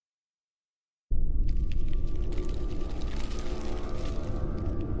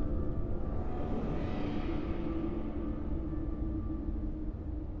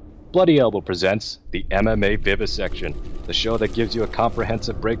Bloody Elbow presents the MMA Vivisection, the show that gives you a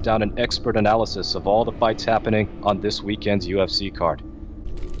comprehensive breakdown and expert analysis of all the fights happening on this weekend's UFC card.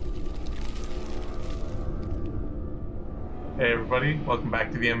 Hey everybody, welcome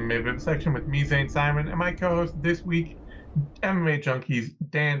back to the MMA Vivisection with me, Zane Simon, and my co-host this week, MMA Junkies,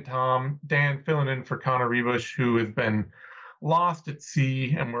 Dan Tom. Dan filling in for Connor Rebush, who has been lost at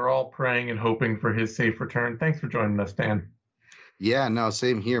sea, and we're all praying and hoping for his safe return. Thanks for joining us, Dan. Yeah, no,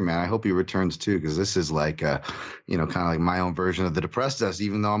 same here, man. I hope he returns too, because this is like, kind of like my own version of the Depressed Us,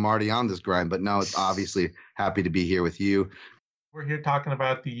 even though I'm already on this grind. But no, it's obviously happy to be here with you. We're here talking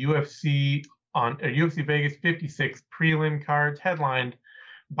about the UFC on UFC Vegas 56 prelim cards, headlined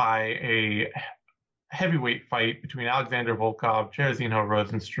by a heavyweight fight between Alexander Volkov, Jairzinho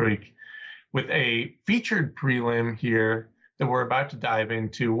Rozenstruik, with a featured prelim here that we're about to dive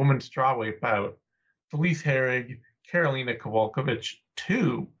into, women's strawweight bout, Felice Herrig, Karolina Kowalkiewicz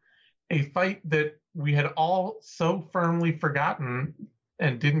 2, a fight that we had all so firmly forgotten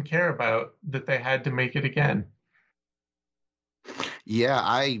and didn't care about that they had to make it again. Yeah,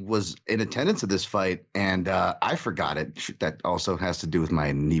 I was in attendance at this fight, and I forgot it. That also has to do with my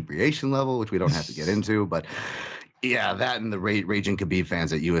inebriation level, which we don't have to get into. But yeah, that and the raging Khabib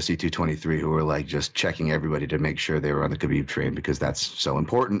fans at UFC 223 who were like just checking everybody to make sure they were on the Khabib train because that's so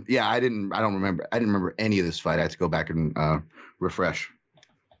important. Yeah, I didn't remember any of this fight. I had to go back and refresh.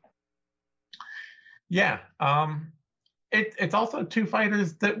 Yeah, it's also two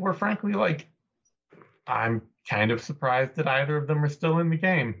fighters that were frankly like, I'm kind of surprised that either of them are still in the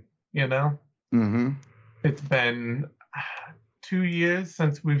game, you know? Mm-hmm. It's been 2 years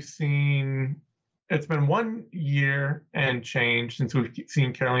since we've seen... It's been 1 year and change since we've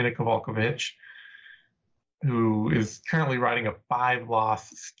seen Karolina Kowalkiewicz, who is currently riding a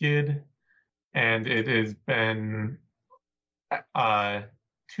 5-loss skid, and it has been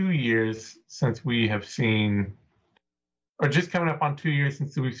 2 years since we have seen, or just coming up on 2 years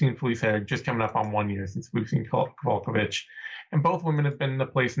since we've seen Felice Herrig, just coming up on 1 year since we've seen Kowalkiewicz. And both women have been in a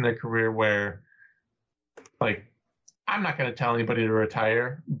place in their career where, like, I'm not going to tell anybody to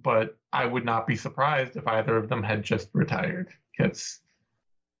retire, but I would not be surprised if either of them had just retired because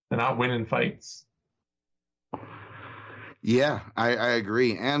they're not winning fights. Yeah, I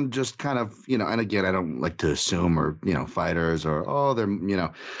agree. And just kind of, and again, I don't like to assume or, fighters or, they're,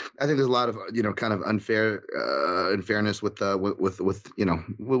 I think there's a lot of, kind of unfairness with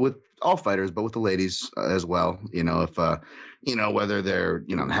all fighters, but with the ladies as well. If, whether they're,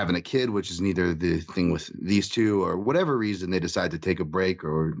 having a kid, which is neither the thing with these two or whatever reason they decide to take a break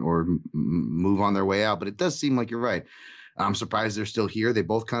or move on their way out. But it does seem like you're right. I'm surprised they're still here. They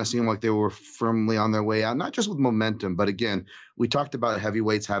both kind of seem like they were firmly on their way out, not just with momentum, but again, we talked about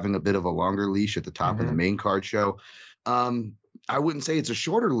heavyweights having a bit of a longer leash at the top of the main card show. I wouldn't say it's a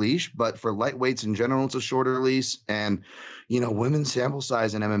shorter leash, but for lightweights in general, it's a shorter leash. And, women's sample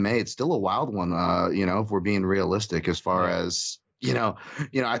size in MMA, it's still a wild one, if we're being realistic as far as,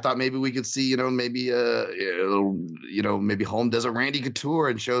 I thought maybe we could see, maybe Holm does a Randy Couture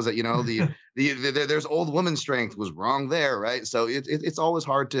and shows that, there's old woman strength was wrong there. Right. So it's always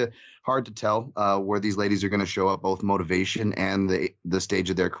hard to tell where these ladies are going to show up, both motivation and the stage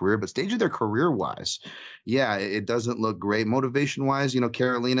of their career, but stage of their career wise. Yeah, it doesn't look great. Motivation wise,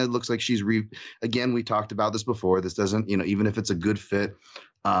 Karolina looks like she's again, we talked about this before. This doesn't, even if it's a good fit,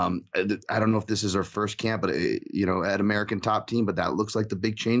 I don't know if this is her first camp, but at American Top Team, but that looks like the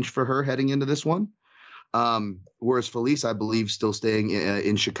big change for her heading into this one. Whereas Felice, I believe, still staying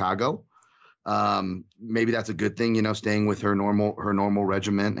in Chicago. Maybe that's a good thing, staying with her normal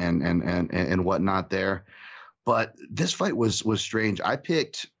regiment and whatnot there. But this fight was strange. I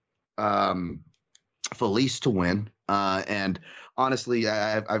picked Felice to win, and honestly,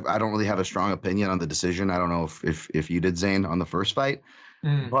 I don't really have a strong opinion on the decision. I don't know if you did, Zane, on the first fight.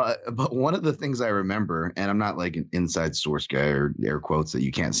 But one of the things I remember, and I'm not like an inside source guy or air quotes that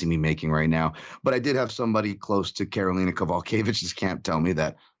you can't see me making right now, but I did have somebody close to Karolina Kowalkiewicz's camp tell me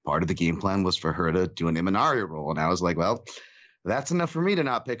that part of the game plan was for her to do an Imanari roll. And I was like, well, that's enough for me to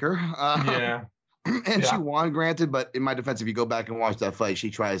not pick her. And she won, granted, but in my defense, if you go back and watch that fight, she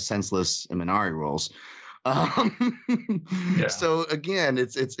tries senseless Imanari rolls. So again,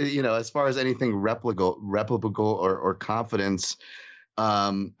 it's as far as anything replicable or confidence,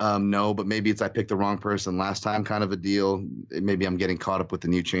 no, but maybe it's I picked the wrong person last time kind of a deal. Maybe I'm getting caught up with the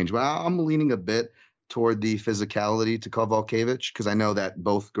new change. But I'm leaning a bit toward the physicality to Kowalkiewicz because I know that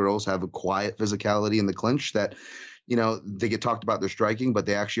both girls have a quiet physicality in the clinch that, they get talked about their striking, but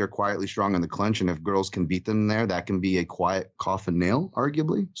they actually are quietly strong in the clinch. And if girls can beat them there, that can be a quiet coffin nail,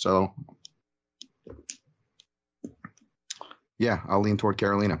 arguably. So, yeah, I'll lean toward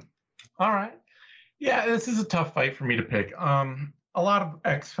Karolina. All right. Yeah, this is a tough fight for me to pick. A lot of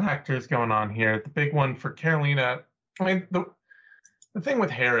X factors going on here. The big one for Carolina. I mean, the thing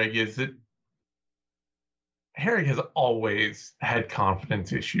with Herrig is that Herrig has always had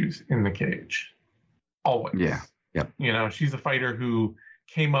confidence issues in the cage. Always. Yeah. Yep. You know, she's a fighter who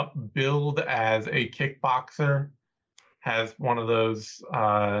came up billed as a kickboxer, has one of those,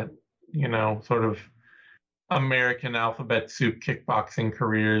 you know, sort of American alphabet soup kickboxing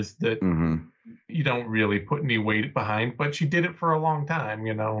careers that you don't really put any weight behind, but she did it for a long time,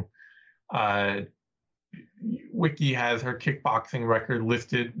 you know. Wiki has her kickboxing record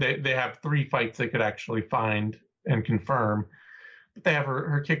listed. They have 3 fights they could actually find and confirm, but they have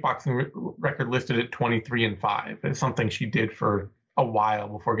her kickboxing record listed at 23-5. It's something she did for a while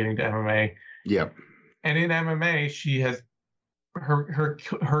before getting to MMA. Yep. And in MMA, she has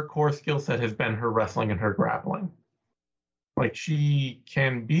her core skill set has been her wrestling and her grappling. Like, she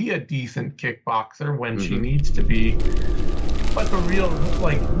can be a decent kickboxer when she needs to be, but the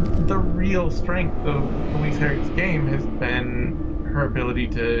real strength of Felice Herrig's game has been her ability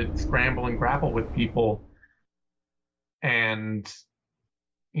to scramble and grapple with people. And,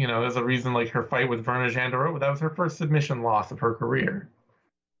 you know, there's a reason, like, her fight with Verna Jandaroba, that was her first submission loss of her career.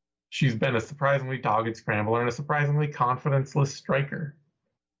 She's been a surprisingly dogged scrambler and a surprisingly confidence-less striker.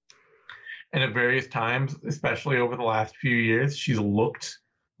 And at various times, especially over the last few years, she's looked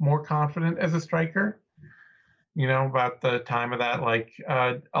more confident as a striker. You know, about the time of that, like,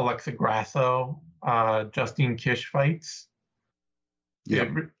 Alexa Grasso, Justine Kish fights. Yeah.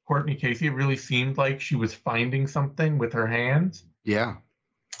 Courtney Casey, it really seemed like she was finding something with her hands. Yeah.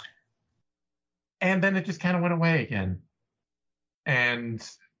 And then it just kind of went away again. And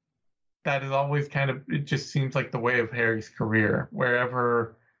that is always kind of, it just seems like the way of Herrig's career.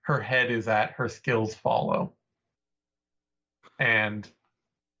 Wherever her head is at, her skills follow. And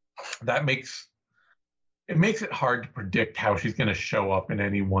that makes it hard to predict how she's going to show up in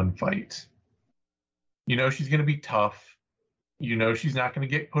any one fight. You know she's going to be tough. You know she's not going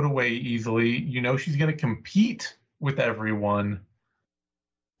to get put away easily. You know she's going to compete with everyone.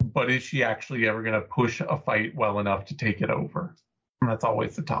 But is she actually ever going to push a fight well enough to take it over? And that's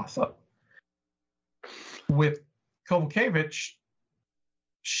always the toss-up. With Kowalkiewicz,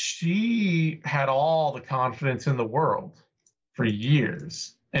 she had all the confidence in the world for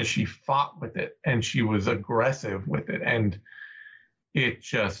years, and she fought with it, and she was aggressive with it, and it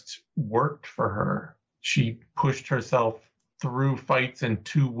just worked for her. She pushed herself through fights and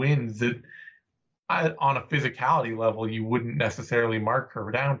 2 wins that on a physicality level you wouldn't necessarily mark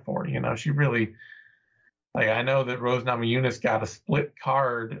her down for. You know, she really, like, I know that Rose Namajunas got a split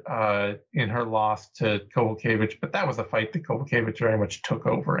card in her loss to Kowalkiewicz, but that was a fight that Kowalkiewicz very much took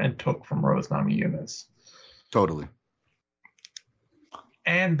over and took from Rose Namajunas. Totally.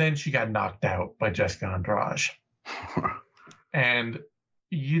 And then she got knocked out by Jessica Andrade. And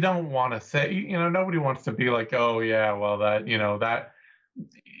you don't want to say, you know, nobody wants to be like, oh yeah, well, that, you know, that,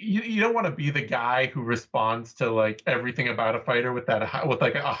 you don't want to be the guy who responds to like everything about a fighter with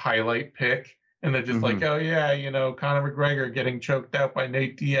like a highlight pick. And they're just like, oh yeah, you know, Conor McGregor getting choked out by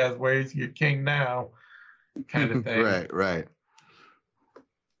Nate Diaz, where's your king now? Kind of thing. Right.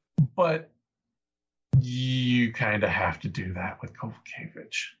 But you kind of have to do that with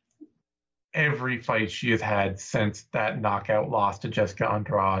Kowalkiewicz. Every fight she has had since that knockout loss to Jessica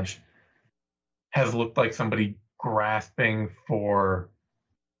Andrade has looked like somebody grasping for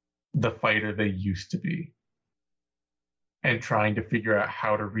the fighter they used to be and trying to figure out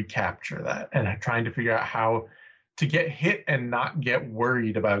how to recapture that and trying to figure out how to get hit and not get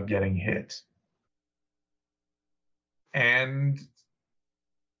worried about getting hit. And,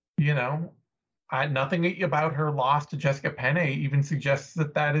 you know, nothing about her loss to Jessica Penne even suggests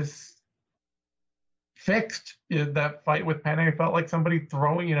that is fixed. That fight with Penne felt like somebody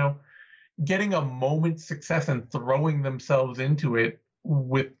throwing, you know, getting a moment's success and throwing themselves into it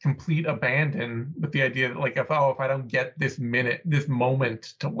with complete abandon, with the idea that, like, if I don't get this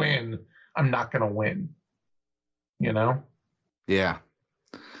moment to win, I'm not going to win. You know? Yeah.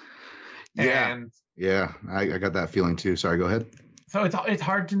 And yeah, I got that feeling too. Sorry, go ahead. So it's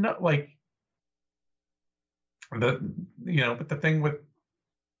hard to know, like, but the thing with,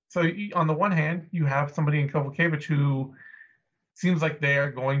 so on the one hand, you have somebody in Kowalkiewicz who seems like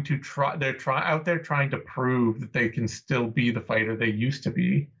they're going to out there trying to prove that they can still be the fighter they used to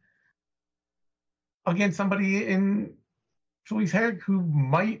be, against somebody in Felice Herrig who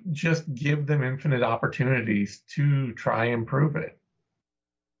might just give them infinite opportunities to try and prove it.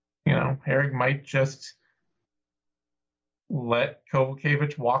 You know, Herrig might just let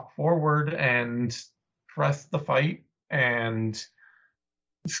Kowalkiewicz walk forward and press the fight and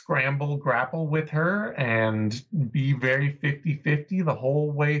scramble grapple with her and be very 50-50 the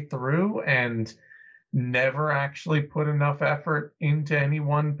whole way through and never actually put enough effort into any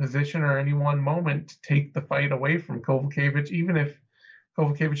one position or any one moment to take the fight away from Kovacevic, even if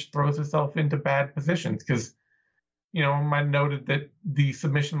Kovacevic throws herself into bad positions. Because, I noted that the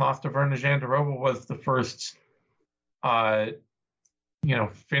submission loss to Verna Jandiroba was the first,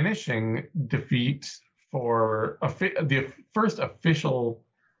 finishing defeat for the first official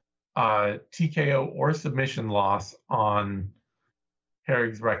TKO or submission loss on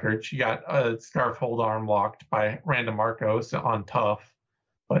Herrig's record. She got a scarf hold arm locked by Randa Marcos on Tough,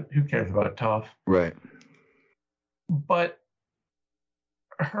 but who cares about Tough? Right. But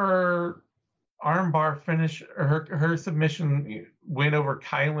her armbar finish, her submission win over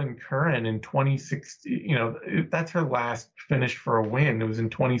Kylan Curran in 2016, that's her last finish for a win. It was in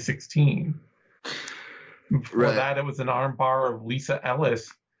 2016. Before that, it was an armbar of Lisa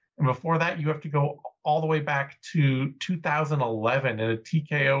Ellis. And before that, you have to go all the way back to 2011 in a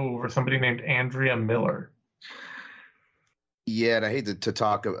TKO over somebody named Andrea Miller. Yeah, and I hate to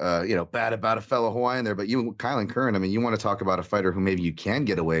talk, bad about a fellow Hawaiian there, but Kylan Curran, I mean, you want to talk about a fighter who maybe you can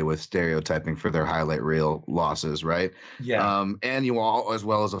get away with stereotyping for their highlight reel losses, right? Yeah. And you all, as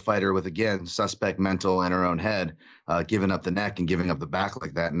well as a fighter with, again, suspect mental in her own head, giving up the neck and giving up the back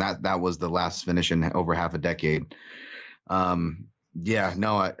like that. And that was the last finish in over half a decade. Yeah,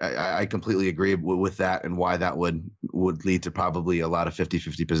 no, I completely agree with that, and why that would lead to probably a lot of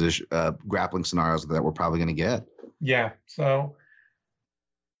 50-50 position grappling scenarios that we're probably going to get. Yeah, so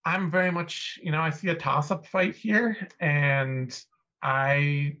I'm very much, I see a toss-up fight here, and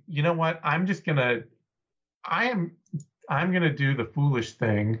I'm gonna do the foolish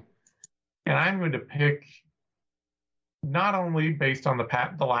thing, and I'm going to pick not only based on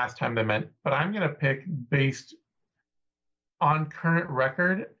the last time they met, but I'm going to pick based on current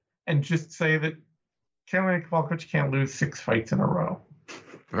record and just say that Karolina Kowalkiewicz can't lose 6 fights in a row.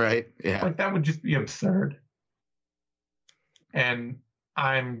 Right? Yeah. Like, that would just be absurd. And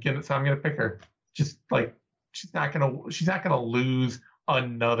I'm gonna pick her. Just like she's not gonna lose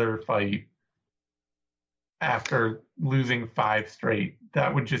another fight after losing 5 straight.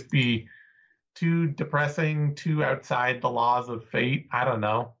 That would just be too depressing, too outside the laws of fate. I don't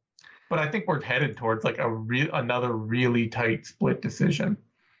know. But I think we're headed towards like another really tight split decision.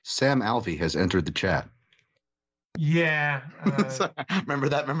 Sam Alvey has entered the chat. Yeah. Remember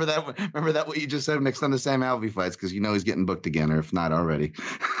that what you just said mixed on the Sam Alvey fights, because he's getting booked again, or if not already.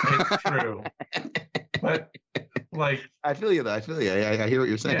 It's true. But like, I feel you though. I hear what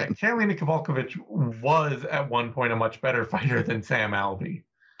you're saying. Yeah, Karolina Kowalkiewicz was at one point a much better fighter than Sam Alvey.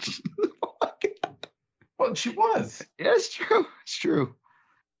 Well, she was. Yeah, it's true. It's true.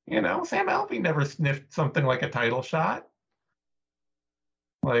 Sam Alvey never sniffed something like a title shot.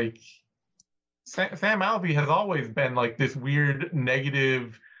 Like, Sam Alvey has always been like this weird,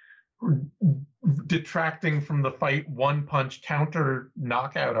 negative, detracting from the fight, one-punch counter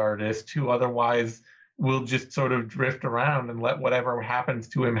knockout artist who otherwise will just sort of drift around and let whatever happens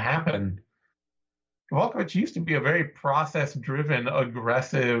to him happen. Kowalkiewicz used to be a very process-driven,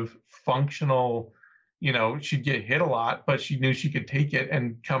 aggressive, functional, she'd get hit a lot, but she knew she could take it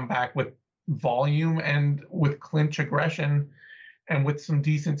and come back with volume and with clinch aggression and with some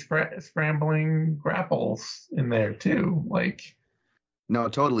decent scrambling grapples in there too. Like, no,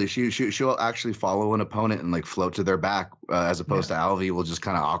 totally. She'll actually follow an opponent and like float to their back, as opposed to Alvey will just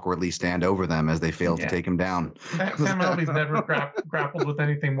kind of awkwardly stand over them as they fail to take him down. Sam Alvey's never grappled with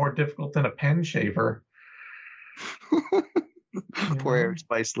anything more difficult than a pen shaver. Poor Eric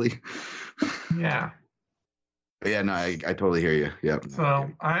Spicely. Yeah. But yeah, no, I totally hear you. Yeah. So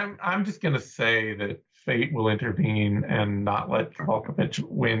I'm just gonna say that fate will intervene and not let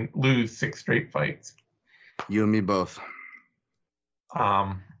Kowalkiewicz lose 6 straight fights. You and me both.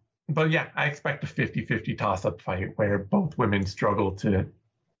 But yeah, I expect a 50-50 toss-up fight where both women struggle to,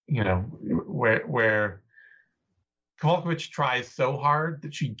 where Kowalkiewicz tries so hard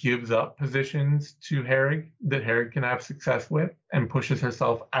that she gives up positions to Herrig that Herrig can have success with and pushes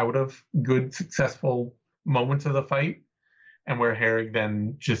herself out of good, successful moments of the fight, and where Herrig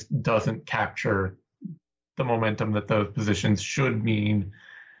then just doesn't capture the momentum that those positions should mean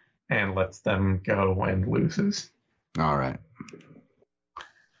and lets them go and loses. All right.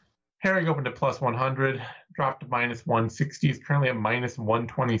 Herrig opened at plus 100, dropped to minus 160, is currently at minus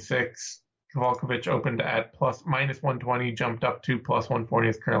 126. Kowalkiewicz opened at minus 120, jumped up to plus 140,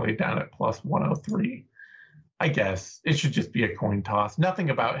 is currently down at plus 103. I guess it should just be a coin toss.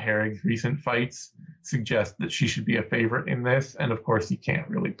 Nothing about Herrig's recent fights suggests that she should be a favorite in this, and of course you can't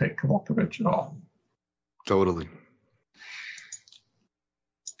really pick Kowalkiewicz at all. Totally.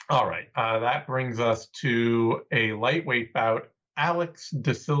 All right. That brings us to a lightweight bout. Alex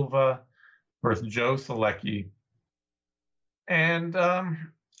De Silva versus Joe Solecki. And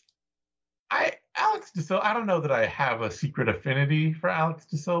Alex De Silva, I don't know that I have a secret affinity for Alex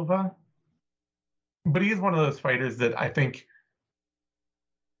De Silva, but he is one of those fighters that I think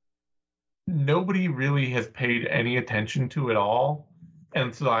nobody really has paid any attention to at all.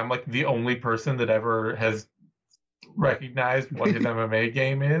 And so I'm like the only person that ever has recognized what his MMA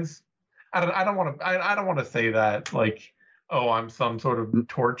game is. I don't want to say that like, oh, I'm some sort of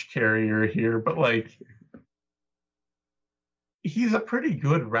torch carrier here, but like he's a pretty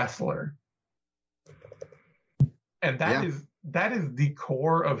good wrestler. And that is the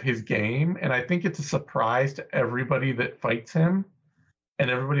core of his game, and I think it's a surprise to everybody that fights him and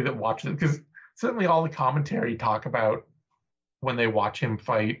everybody that watches him, because certainly all the commentary talk about when they watch him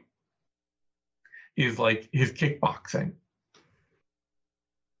fight is like his kickboxing.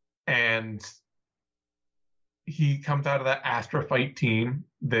 And he comes out of that Astra Fight team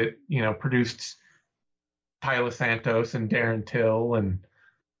that, you know, produced Tyler Santos and Darren Till and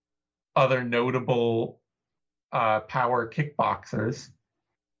other notable power kickboxers.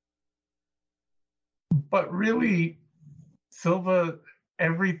 But really, Silva,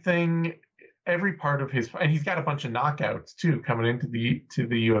 every part of his, and he's got a bunch of knockouts too coming into the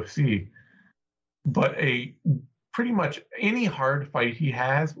UFC. But pretty much any hard fight he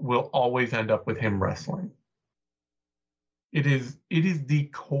has will always end up with him wrestling. It is the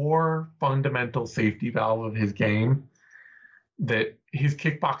core fundamental safety valve of his game that his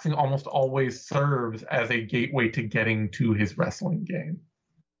kickboxing almost always serves as a gateway to getting to his wrestling game.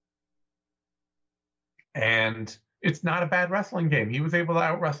 And it's not a bad wrestling game. He was able to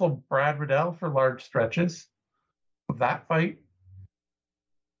out-wrestle Brad Riddell for large stretches of that fight.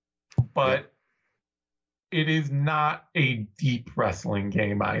 But it is not a deep wrestling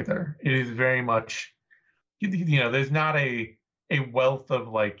game either. It is very much, you know, there's not a wealth of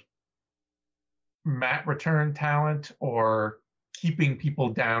like mat return talent or keeping people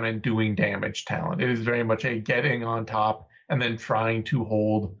down and doing damage talent. It is very much a getting on top and then trying to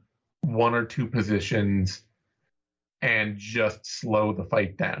hold one or two positions and just slow the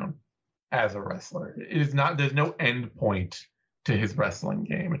fight down as a wrestler. It is not, there's no end point to his wrestling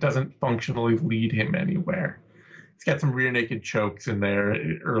game. It doesn't functionally lead him anywhere. He's got some rear naked chokes in there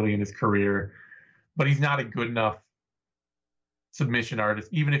early in his career, but he's not a good enough submission artist,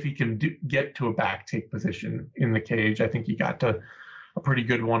 even if he can get to a back take position in the cage. I think he got to a pretty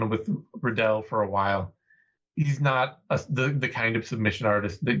good one with Riddell for a while. He's not the kind of submission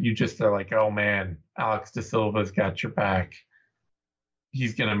artist that you just are like, oh man, Alex De Silva's got your back.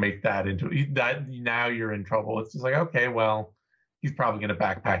 He's going to make that into that. Now you're in trouble. It's just like, okay, well, he's probably going to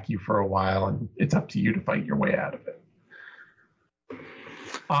backpack you for a while and it's up to you to fight your way out of it.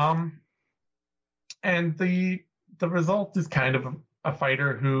 And the result is kind of a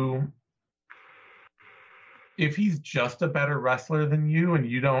fighter who, if he's just a better wrestler than you and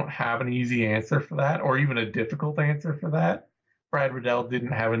you don't have an easy answer for that, or even a difficult answer for that, Brad Riddell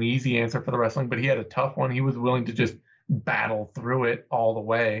didn't have an easy answer for the wrestling, but he had a tough one. He was willing to just battle through it all the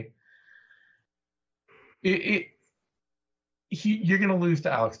way. You're going to lose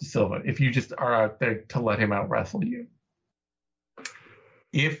to Alex De Silva if you just are out there to let him out wrestle you.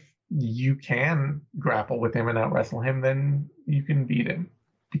 If you can grapple with him and out wrestle him, then you can beat him,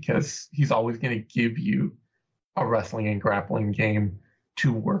 because he's always going to give you a wrestling and grappling game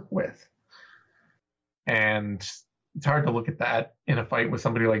to work with. And it's hard to look at that in a fight with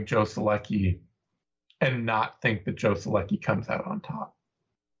somebody like Joe Solecki and not think that Joe Solecki comes out on top.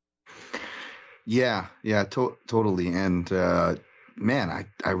 Yeah, totally. And man,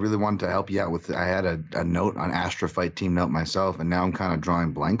 I really wanted to help you out with. I had a note on Astra Fight team note myself, and now I'm kind of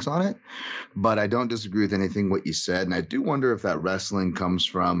drawing blanks on it. But I don't disagree with anything what you said, and I do wonder if that wrestling comes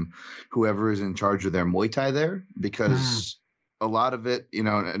from whoever is in charge of their Muay Thai there, because a lot of it, you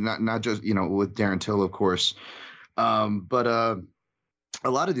know, not just, you know, with Darren Till, of course, but a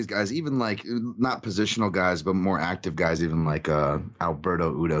lot of these guys, even like not positional guys, but more active guys, even like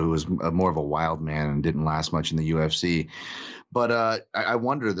Alberto Uda, who was more of a wild man and didn't last much in the UFC. But I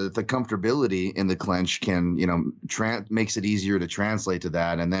wonder that the comfortability in the clinch can, you know, makes it easier to translate to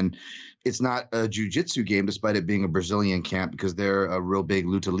that. And then it's not a jiu-jitsu game, despite it being a Brazilian camp, because they're a real big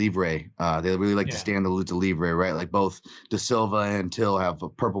luta libre. They really like to stand the luta libre, right? Like both De Silva and Till have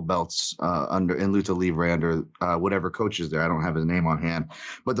purple belts in luta libre under whatever coach is there. I don't have his name on hand.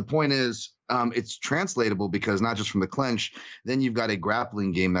 But the point is, it's translatable because not just from the clinch, then you've got a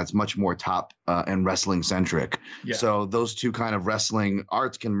grappling game that's much more top and wrestling centric. Yeah. So those two kind of wrestling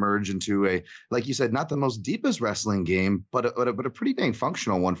arts can merge into a, like you said, not the most deepest wrestling game, but a pretty dang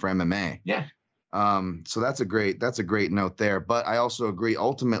functional one for MMA. Yeah. So that's a great note there. But I also agree,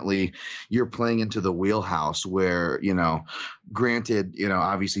 ultimately, you're playing into the wheelhouse where, granted,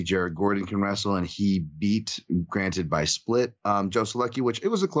 obviously Jared Gordon can wrestle and he beat, granted by split, Joe Solecki, which it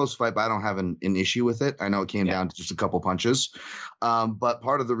was a close fight, but I don't have an issue with it. I know it came down to just a couple punches. But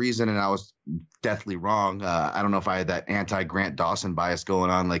part of the reason, and I was deathly wrong, I don't know if I had that anti-Grant Dawson bias going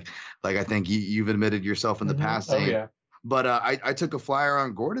on, like I think you've admitted yourself in the past saying, yeah. But I took a flyer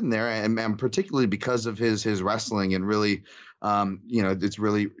on Gordon there, and particularly because of his wrestling and really, it's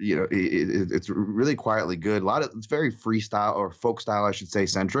really, it's really quietly good. It's very freestyle or folk style, I should say,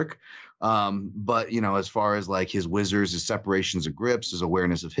 centric. But as far as like his whizzers, his separations of grips, his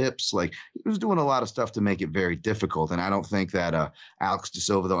awareness of hips, like he was doing a lot of stuff to make it very difficult. And I don't think that Alex De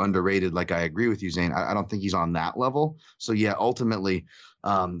Silva, though underrated, like I agree with you, Zane, I don't think he's on that level. So yeah, ultimately,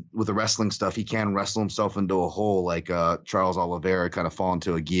 with the wrestling stuff, he can wrestle himself into a hole like Charles Oliveira, kind of fall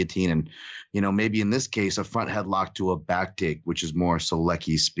into a guillotine, and maybe in this case a front headlock to a back take, which is more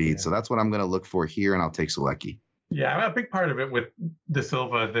Solecki's speed. So that's what I'm going to look for here, and I'll take Solecki. Yeah, a big part of it with De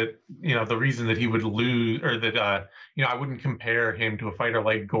Silva that the reason that he would lose, or that I wouldn't compare him to a fighter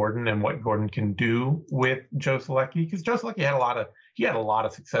like Gordon and what Gordon can do with Joe Solecki, because Joe Solecki had a lot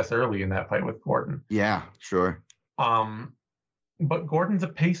of success early in that fight with Gordon. Yeah, sure. But Gordon's a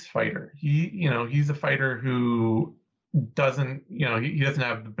pace fighter. He's a fighter who doesn't, he doesn't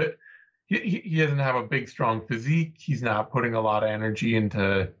have he doesn't have a big, strong physique. He's not putting a lot of energy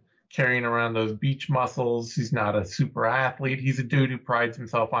into carrying around those beach muscles. He's not a super athlete. He's a dude who prides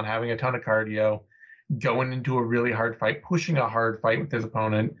himself on having a ton of cardio, going into a really hard fight, pushing a hard fight with his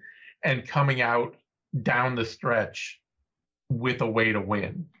opponent, and coming out down the stretch with a way to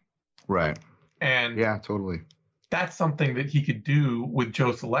win. Right. And yeah, totally. That's something that he could do with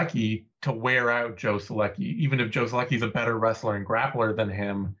Joe Solecki to wear out Joe Solecki. Even if Joe Solecki is a better wrestler and grappler than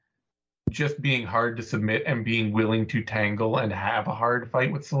him, just being hard to submit and being willing to tangle and have a hard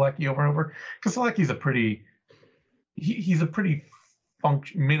fight with Solecki over and over. Because Solecki's he's a pretty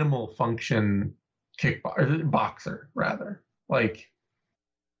minimal function boxer, rather. Like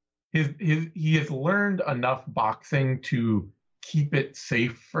he has learned enough boxing to keep it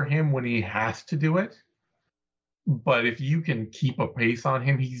safe for him when he has to do it. But if you can keep a pace on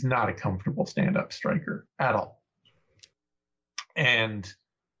him, he's not a comfortable stand-up striker at all. And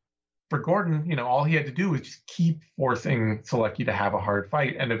for Gordon, all he had to do was just keep forcing Solecki to have a hard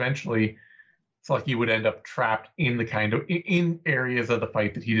fight, and eventually Solecki would end up trapped in in areas of the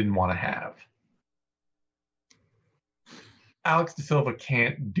fight that he didn't want to have. Alex De Silva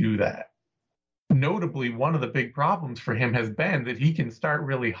can't do that. Notably, one of the big problems for him has been that he can start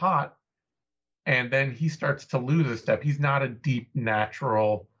really hot, and then he starts to lose a step. He's not a deep,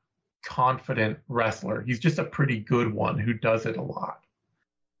 natural, confident wrestler. He's just a pretty good one who does it a lot.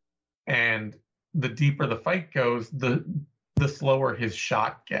 And the deeper the fight goes, the slower his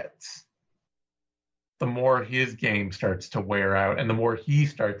shot gets. The more his game starts to wear out, and the more he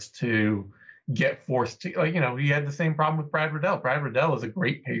starts to get forced to, he had the same problem with Brad Riddell. Brad Riddell is a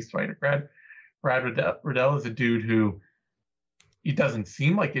great pace fighter. Brad Riddell is a dude who, it doesn't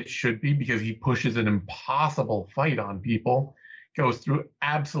seem like it should be, because he pushes an impossible fight on people, goes through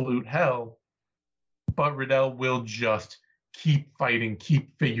absolute hell, but Riddell will just keep fighting,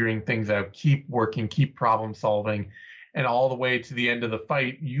 keep figuring things out, keep working, keep problem solving, and all the way to the end of the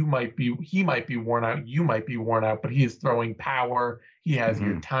fight, he might be worn out, you might be worn out, but he is throwing power, he has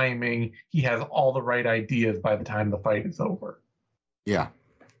your timing, he has all the right ideas by the time the fight is over. Yeah.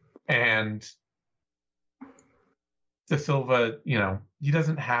 And De Silva, he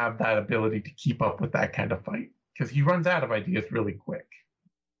doesn't have that ability to keep up with that kind of fight, because he runs out of ideas really quick.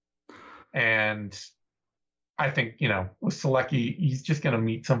 And I think, with Solecki, he's just going to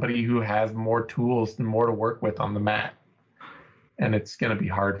meet somebody who has more tools and more to work with on the mat. And it's going to be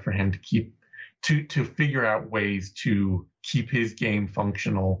hard for him to figure out ways to keep his game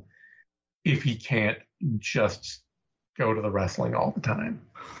functional if he can't just go to the wrestling all the time.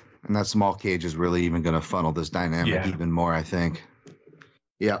 And that small cage is really even going to funnel this dynamic even more, I think.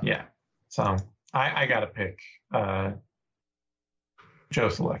 Yeah. Yeah. So I got to pick Joe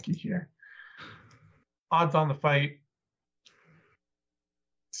Solecki here. Odds on the fight.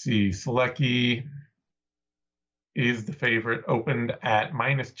 Let's see, Solecki is the favorite, opened at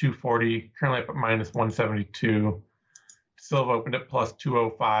minus 240, currently up at minus 172. Silva opened at plus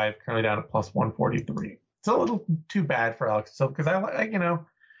 205, currently down at plus 143. It's a little too bad for Alex Silva, because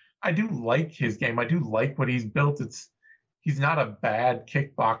do like his game. I do like what he's built. He's not a bad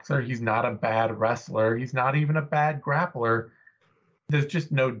kickboxer. He's not a bad wrestler. He's not even a bad grappler. There's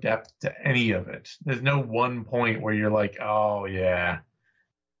just no depth to any of it. There's no one point where you're like, oh yeah,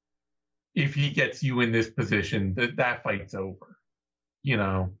 if he gets you in this position, that fight's over. You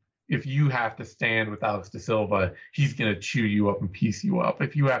know, if you have to stand with Alex De Silva, he's gonna chew you up and piece you up.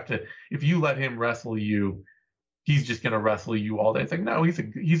 If you let him wrestle you, he's just gonna wrestle you all day. It's like, no,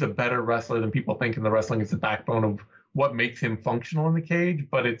 he's a better wrestler than people think, and the wrestling is the backbone of what makes him functional in the cage,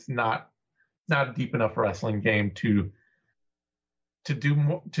 but it's not a deep enough wrestling game to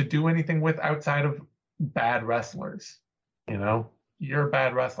do anything with outside of bad wrestlers. You know, you're a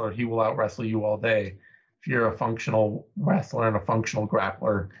bad wrestler, he will out wrestle you all day. If you're a functional wrestler and a functional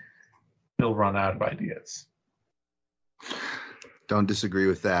grappler, he'll run out of ideas. Don't disagree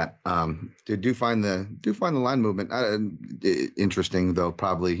with that. Do find the line movement interesting, though.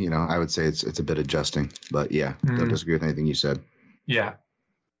 Probably, you know, I would say it's a bit adjusting, but yeah, don't disagree with anything you said. Yeah,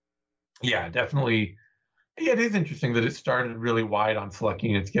 definitely. Yeah, it is interesting that it started really wide on Selecki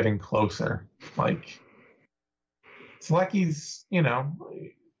and it's getting closer. Like Selecki's, you know,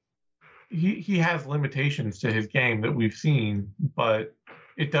 he has limitations to his game that we've seen, but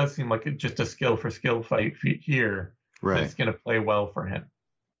it does seem like it's just a skill for skill fight here. Right. It's going to play well for him.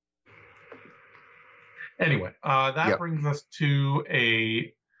 Anyway, that brings us to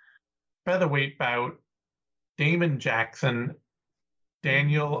a featherweight bout. Damon Jackson,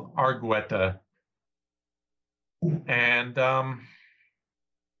 Daniel Argueta. And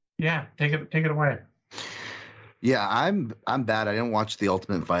take it away. Yeah, I'm bad. I didn't watch The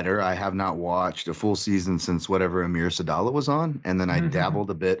Ultimate Fighter. I have not watched a full season since whatever Amir Sadala was on, and then I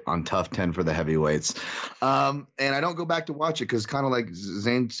dabbled a bit on Tough 10 for the heavyweights. And I don't go back to watch it because, kind of like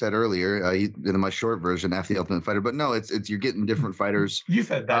Zane said earlier, in my short version, F The Ultimate Fighter. But no, it's you're getting different fighters. You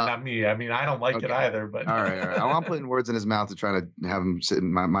said that, not me. I mean, I don't like it either. But all right. I'm putting words in his mouth to try to have him sit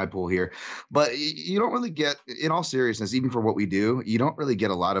in my pool here. But you don't really get, in all seriousness, even for what we do, you don't really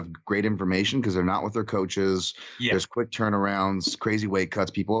get a lot of great information because they're not with their coaches. Yeah. There's quick turnarounds, crazy weight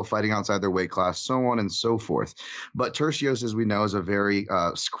cuts, people fighting outside their weight class, so on and so forth. But Tercios, as we know, is a very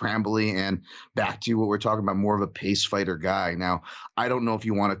scrambly and back to what we're talking about, more of a pace fighter guy. Now, I don't know if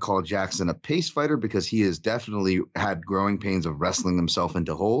you want to call Jackson a pace fighter because he has definitely had growing pains of wrestling himself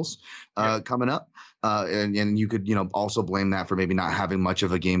into holes coming up. And you could, also blame that for maybe not having much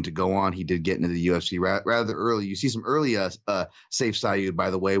of a game to go on. He did get into the UFC rather early. You see some early safe Sayud, by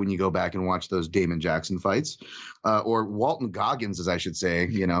the way, when you go back and watch those Damon Jackson fights, or Walton Goggins, as I should say,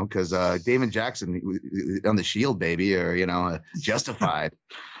 because Damon Jackson on the Shield, baby, or, Justified.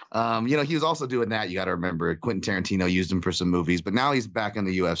 He was also doing that. You got to remember, Quentin Tarantino used him for some movies, but now he's back in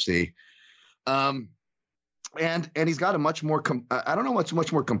the UFC. And he's got a much more I don't know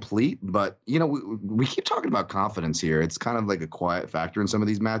much more complete, but we keep talking about confidence here. It's kind of like a quiet factor in some of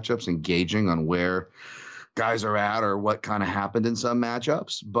these matchups, engaging on where guys are at or what kind of happened in some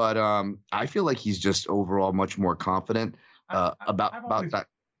matchups. But I feel like he's just overall much more confident about that.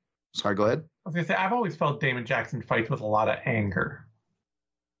 Sorry, go ahead. I was gonna say, I've always felt Damon Jackson fights with a lot of anger.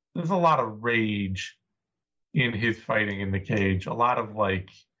 There's a lot of rage in his fighting in the cage. A lot of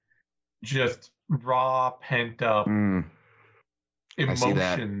just raw, pent up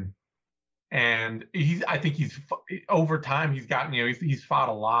emotion. And I think he's over time he's gotten, he's fought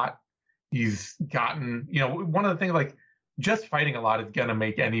a lot. He's gotten, one of the things, just fighting a lot is gonna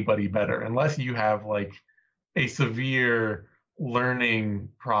make anybody better unless you have a severe learning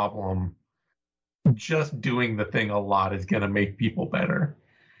problem. Just doing the thing a lot is gonna make people better.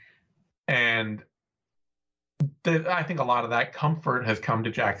 And I think a lot of that comfort has come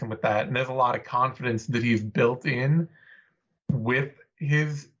to Jackson with that. And there's a lot of confidence that he's built in with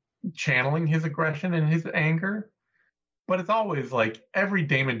his channeling his aggression and his anger. But it's always every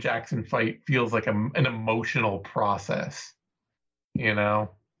Damon Jackson fight feels like an emotional process. He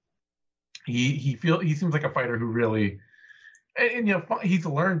seems like a fighter who really, and he's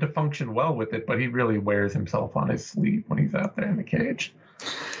learned to function well with it, but he really wears himself on his sleeve when he's out there in the cage.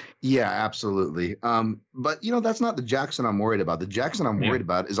 Yeah, absolutely. But that's not the Jackson I'm worried about. The Jackson I'm worried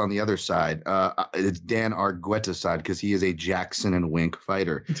about is on the other side. It's Dan Argueta's side because he is a Jackson and Wink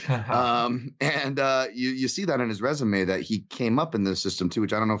fighter. And you see that in his resume that he came up in this system too,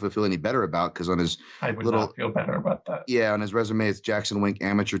 which I don't know if I feel any better about because on his I would not feel better about that. Yeah, on his resume it's Jackson Wink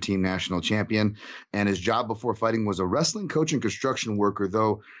amateur team national champion, and his job before fighting was a wrestling coach and construction worker,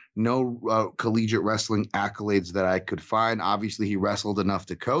 though no collegiate wrestling accolades that I could find. Obviously, he wrestled enough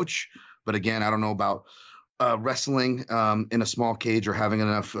to coach, but again, I don't know about wrestling in a small cage or having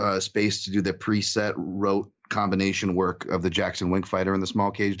enough space to do the preset rote combination work of the Jackson Wink fighter in the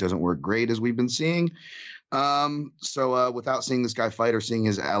small cage doesn't work great, as we've been seeing. So without seeing this guy fight or seeing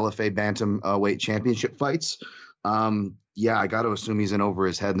his LFA bantam weight championship fights, yeah, I got to assume he's in over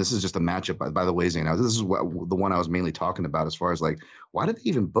his head. And this is just a matchup, by the way, Zane. Now, this is the one I was mainly talking about as far as like, why did they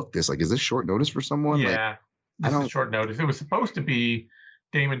even book this? Like, is this short notice for someone? Yeah, like, this is short notice. It was supposed to be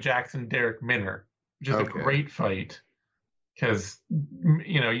Damon Jackson, Derek Minner, which is a great fight. Because,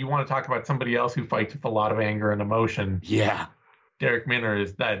 you want to talk about somebody else who fights with a lot of anger and emotion. Yeah. Derek Minner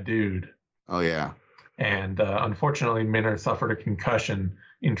is that dude. Oh, yeah. And unfortunately, Minner suffered a concussion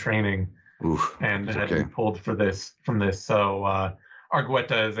in training. Oof, and had to be pulled from this. So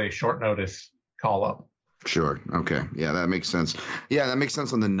Argueta is a short notice call-up. Sure. Okay. Yeah, that makes sense. Yeah, that makes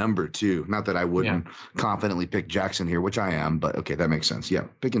sense on the number, too. Not that I wouldn't confidently pick Jackson here, which I am, but okay, that makes sense. Yeah,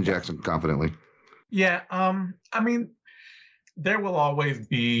 picking Jackson confidently. Yeah. I mean, there's always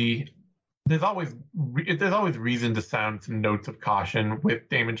reason to sound some notes of caution with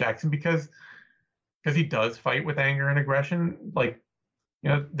Damon Jackson because he does fight with anger and aggression. Like,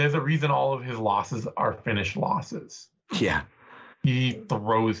 there's a reason all of his losses are finished losses. Yeah. He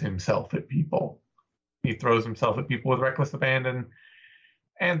throws himself at people. He throws himself at people with reckless abandon.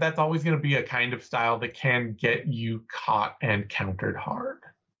 And that's always going to be a kind of style that can get you caught and countered hard.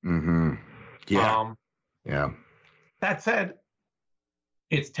 Mm-hmm. Yeah. Yeah. That said,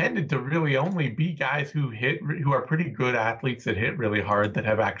 it's tended to really only be guys who are pretty good athletes that hit really hard that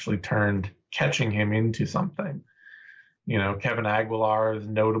have actually turned catching him into something. Kevin Aguilar is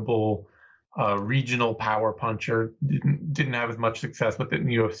notable regional power puncher. Didn't have as much success with it in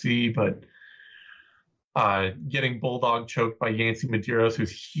the UFC, but getting bulldog choked by Yancy Medeiros,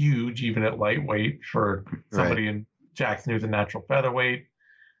 who's huge even at lightweight for somebody in Jackson who's a natural featherweight.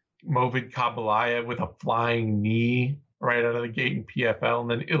 Movid Kabalaya with a flying knee right out of the gate in PFL,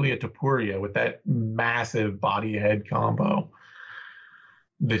 and then Ilia Topuria with that massive body head combo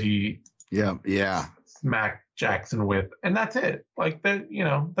that he smacked Jackson with, and that's it. Like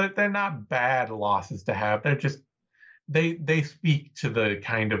they're not bad losses to have. They're just they speak to the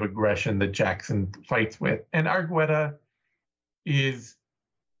kind of aggression that Jackson fights with, and Argueta is,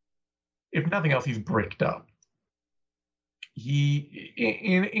 if nothing else, he's bricked up. He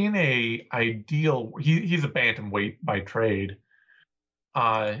in a ideal he's a bantamweight by trade.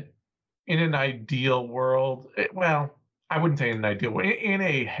 In an ideal world, I wouldn't say in an ideal world. In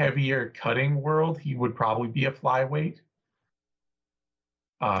a heavier cutting world, he would probably be a flyweight.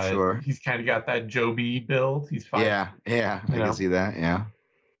 Sure. He's kind of got that Joe B build. He's 5. Yeah, I can see that. Yeah.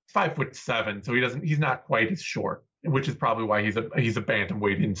 5'7", so he's not quite as short, which is probably why he's a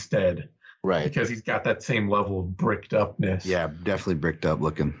bantamweight instead. Right. Because he's got that same level of bricked upness. Yeah, definitely bricked up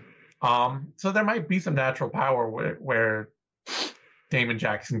looking. So there might be some natural power where Damon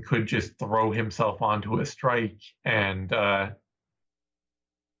Jackson could just throw himself onto a strike and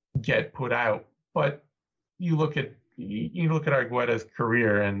get put out. But you look at Argueta's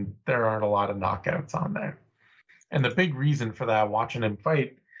career, and there aren't a lot of knockouts on there. And the big reason for that, watching him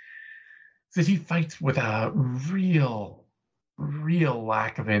fight, is that he fights with a real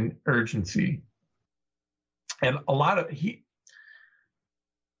lack of urgency. And a lot of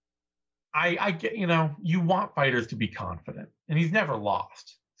I get, you want fighters to be confident, and he's never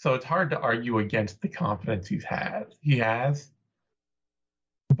lost. So it's hard to argue against the confidence he has.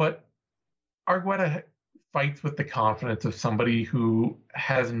 But Argueta fights with the confidence of somebody who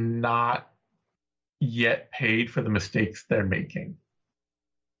has not yet paid for the mistakes they're making.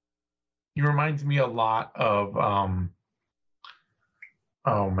 He reminds me a lot of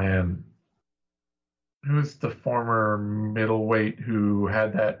who's the former middleweight who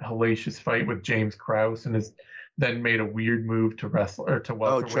had that hellacious fight with James Krause and then made a weird move to wrestle or to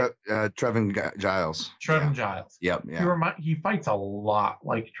welterweight? Trevin Giles. Trevin Giles. Yep. Yeah. He fights a lot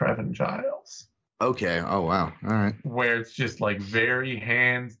like Trevin Giles. Okay. Oh wow. All right. Where it's just like very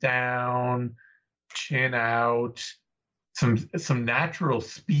hands down, chin out, some natural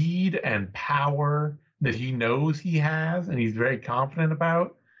speed and power that he knows he has and he's very confident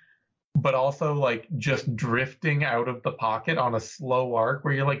about, but also like just drifting out of the pocket on a slow arc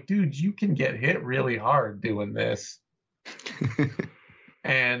where you're like, dude, you can get hit really hard doing this.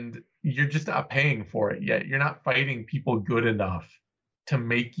 And you're just not paying for it yet. You're not fighting people good enough to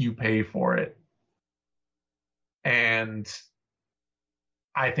make you pay for it. And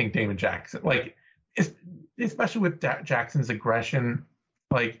I think Damon Jackson, like, especially with Jackson's aggression,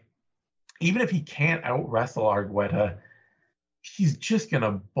 like, even if he can't out-wrestle Argueta, he's just going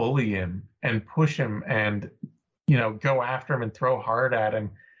to bully him and push him and, go after him and throw hard at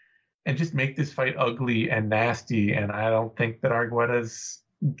him and just make this fight ugly and nasty. And I don't think that Argueta's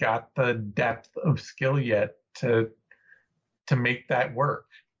got the depth of skill yet to make that work.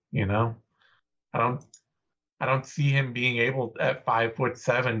 You know, I don't see him being able at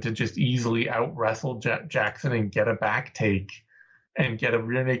 5'7" to just easily out wrestle Jackson and get a back take and get a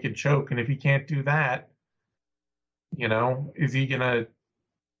rear naked choke. And if he can't do that, you know, is he gonna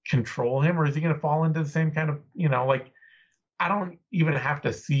control him, or is he gonna fall into the same kind of, you know, like, I don't even have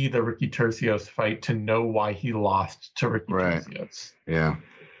to see the Ricky Turcios fight to know why he lost to Ricky Turcios. Yeah.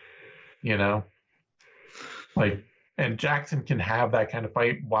 You know, like, and Jackson can have that kind of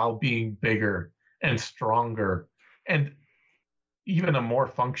fight while being bigger and stronger and even a more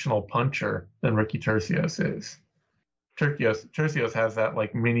functional puncher than Ricky Turcios is. Turcios has that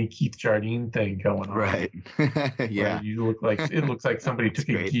like mini Keith Jardine thing going on. Right. Yeah. It looks like somebody took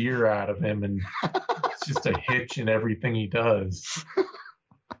great. a gear out of him and it's just a hitch in everything he does.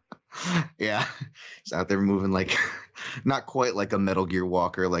 Yeah. He's out there moving like not quite like a Metal Gear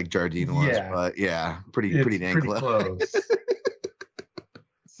Walker like Jardine was, but yeah, pretty dang close.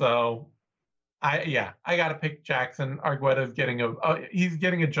 So I gotta pick Jackson. Argueta's getting he's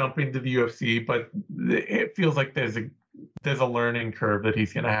getting a jump into the UFC, but it feels like there's a learning curve that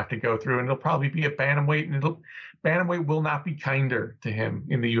he's gonna have to go through, and it'll probably be at bantamweight, and bantamweight will not be kinder to him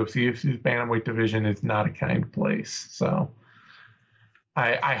in the UFC. UFC's bantamweight division is not a kind place. So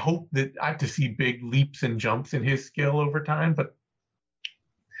I hope that I have to see big leaps and jumps in his skill over time, but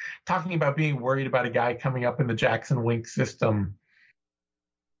talking about being worried about a guy coming up in the Jackson Wink system,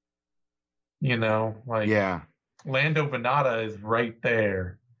 you know, like, yeah, Lando Venata is right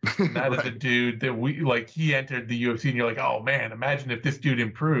there. And that is a dude that he entered the UFC and you're like, oh man, imagine if this dude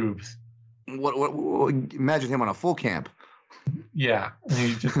improves. What imagine him on a full camp. Yeah. And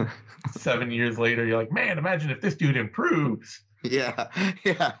he's just 7 years later, you're like, man, imagine if this dude improves. Yeah,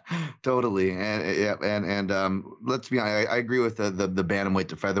 totally, and let's be honest. I agree with the bantamweight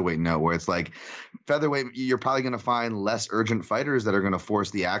to featherweight note, where it's like featherweight, you're probably going to find less urgent fighters that are going to force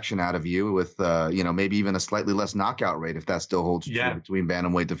the action out of you with maybe even a slightly less knockout rate if that still holds true between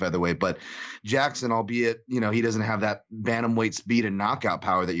bantamweight to featherweight. But Jackson, albeit he doesn't have that bantamweight speed and knockout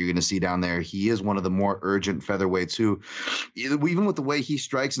power that you're going to see down there, he is one of the more urgent featherweights who, even with the way he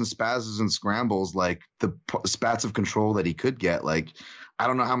strikes and spazzes and scrambles, like the spats of control that he could get. Like, I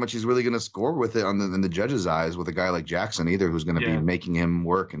don't know how much he's really going to score with it in the judges' eyes with a guy like Jackson either, who's going to be making him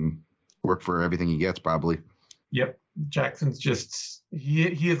work for everything he gets probably. Yep. Jackson's just,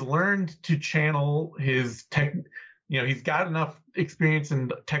 he has learned to channel his he's got enough experience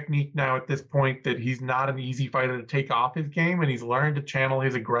and technique now at this point that he's not an easy fighter to take off his game, and he's learned to channel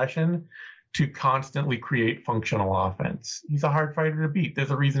his aggression to constantly create functional offense. He's a hard fighter to beat.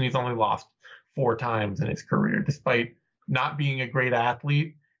 There's a reason he's only lost 4 times in his career, despite not being a great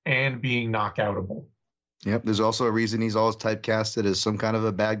athlete and being knockoutable. Yep. There's also a reason he's always typecasted as some kind of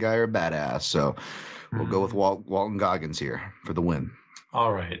a bad guy or badass. So we'll go with Walton Goggins here for the win.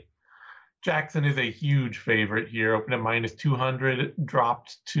 All right. Jackson is a huge favorite here. Opened at -200,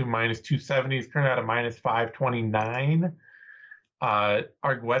 dropped to -270. He's currently at a -529.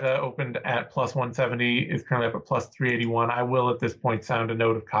 Argueta opened at +170. Is currently up at +381. I will at this point sound a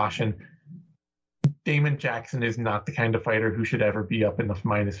note of caution. Damon Jackson is not the kind of fighter who should ever be up in the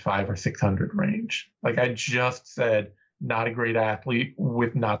 -5 or 600 range. Like I just said, not a great athlete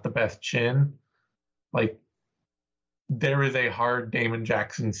with not the best chin. Like there is a hard Damon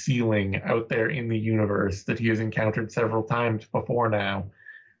Jackson ceiling out there in the universe that he has encountered several times before now.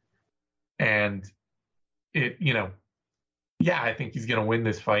 And I think he's going to win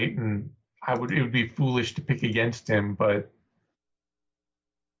this fight, and it would be foolish to pick against him, but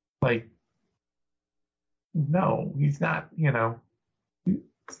like, no, he's not,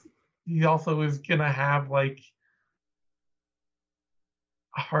 he also is going to have like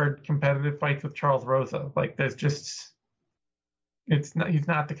hard competitive fights with Charles Rosa. Like there's just, he's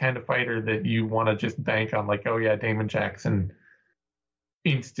not the kind of fighter that you want to just bank on like, oh yeah, Damon Jackson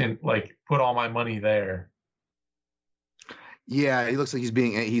instant, like put all my money there. Yeah, he looks like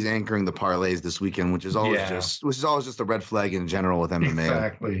he's anchoring the parlays this weekend, which is always just a red flag in general with MMA.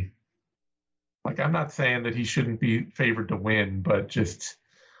 Exactly. Like, I'm not saying that he shouldn't be favored to win, but just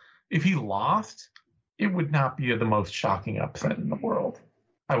if he lost, it would not be the most shocking upset in the world.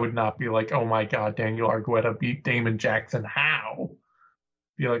 I would not be like, oh my God, Daniel Argueta beat Damon Jackson. How?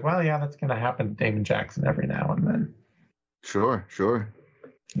 Be like, well, yeah, that's going to happen to Damon Jackson every now and then. Sure.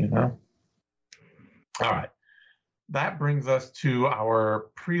 All right. That brings us to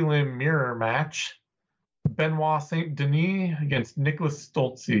our prelim mirror match. Benoit Saint Denis against Nicholas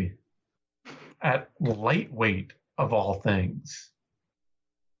Stolze at lightweight of all things.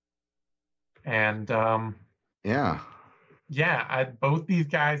 And both these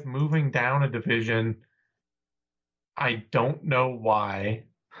guys moving down a division. I don't know why.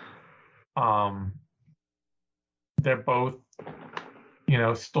 They're both,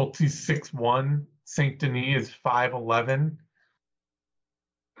 Stoltze's 6'1", Saint Denis is 5'11".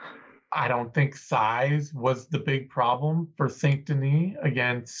 I don't think size was the big problem for Saint Denis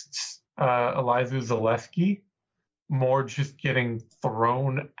against Elizeu Zaleski. More just getting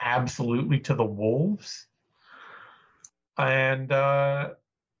thrown absolutely to the wolves. And for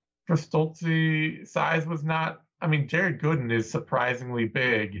Stoltze, size was not. I mean, Jared Gooden is surprisingly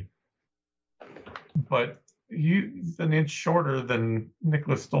big, but he's an inch shorter than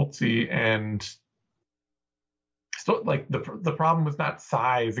Nicholas Stoltze, and the problem was not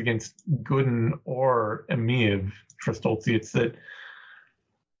size against Gooden or Emeev for Stoltze. It's that,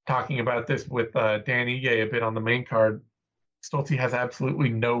 talking about this with Dan Ige a bit on the main card, Stoltze has absolutely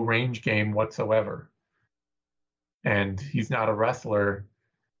no range game whatsoever. And he's not a wrestler.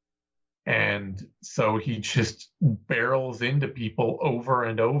 And so he just barrels into people over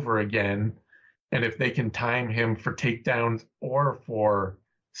and over again. And if they can time him for takedowns or for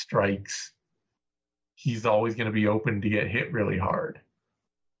strikes, he's always going to be open to get hit really hard.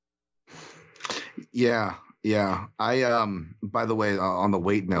 Yeah. I by the way, on the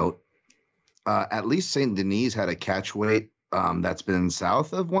weight note, at least Saint Denis had a catch weight that's been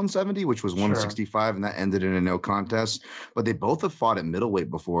south of 170, which was 165, and that ended in a no contest. But they both have fought at middleweight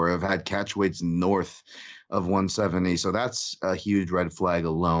before, have had catch weights north of 170, so that's a huge red flag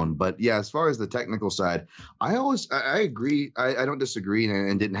alone. But yeah, as far as the technical side, I agree. I don't disagree,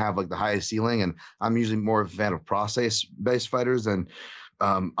 and didn't have like the highest ceiling. And I'm usually more of a fan of process-based fighters than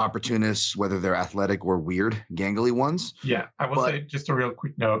opportunists, whether they're athletic or weird, gangly ones. Yeah, I will say just a real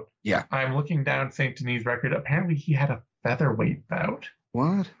quick note. Yeah, I'm looking down Saint Denis' record. Apparently, he had a featherweight bout.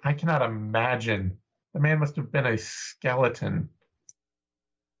 What? I cannot imagine. The man must have been a skeleton.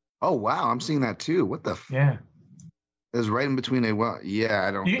 Oh wow, I'm seeing that too. What the? Yeah. It was right in between yeah,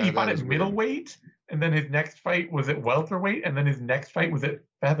 I don't. He fought at middleweight, and then his next fight was at welterweight, and then his next fight was at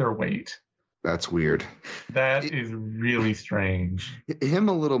featherweight. That's weird. That is really strange. Him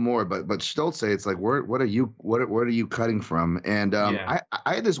a little more, but Stoltze, it's like, what are you cutting from? And I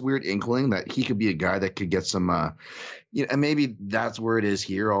had this weird inkling that he could be a guy that could get some, and maybe that's where it is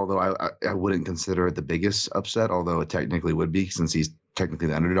here. Although I wouldn't consider it the biggest upset, although it technically would be, since he's technically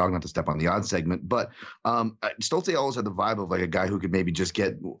the underdog, not to step on the odds segment. But Stoltze always had the vibe of like a guy who could maybe just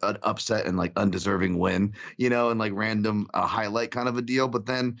get an upset and like undeserving win, and like random highlight kind of a deal. But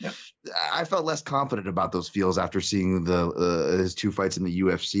then I felt less confident about those feels after seeing his two fights in the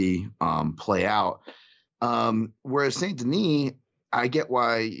UFC play out. Whereas Saint Denis, I get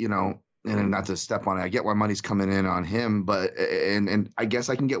why, and not to step on it, I get why money's coming in on him, but and I guess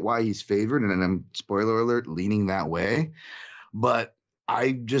I can get why he's favored, and I'm, spoiler alert, leaning that way. But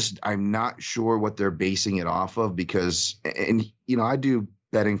I'm not sure what they're basing it off of, because, I do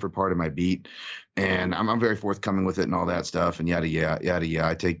betting for part of my beat, and I'm very forthcoming with it and all that stuff, and yada yada.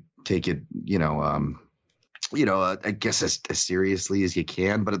 I take it, I guess as seriously as you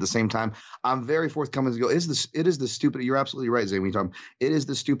can, but at the same time, I'm very forthcoming to go. It is the stupid. You're absolutely right, Zay. When you talk, it is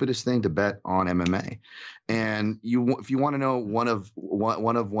the stupidest thing to bet on MMA, and if you want to know one of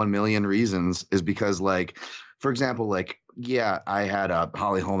 1 million reasons, is because, like, for example, like, yeah, I had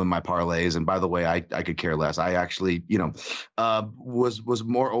Holly Holm in my parlays, and by the way, I could care less. I actually, was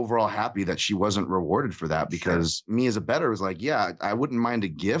more overall happy that she wasn't rewarded for that, because me as a bettor was like, yeah, I wouldn't mind a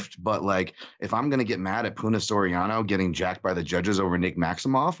gift, but like, if I'm gonna get mad at Puna Soriano getting jacked by the judges over Nick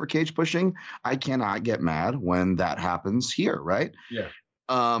Maximoff for cage pushing, I cannot get mad when that happens here, right? Yeah.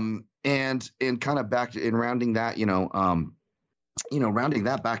 And kind of back to, in rounding that, rounding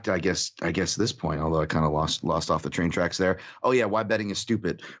that back to, I guess this point, although I kind of lost off the train tracks there. Oh yeah, why betting is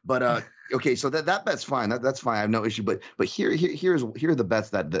stupid. But okay, so that bet's fine. That's fine. I have no issue. But here are the bets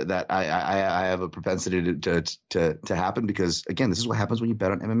that I have a propensity to happen, because again, this is what happens when you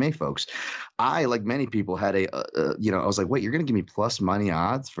bet on MMA, folks. I, like many people, had I was like, wait, you're gonna give me plus money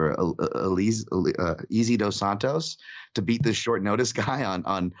odds for Easy Dos Santos to beat this short notice guy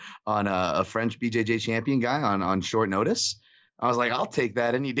on a French BJJ champion guy on short notice? I was like, I'll take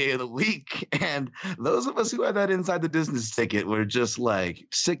that any day of the week. And those of us who had that inside the business ticket were just like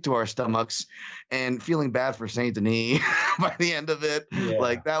sick to our stomachs and feeling bad for Saint Denis by the end of it. Yeah.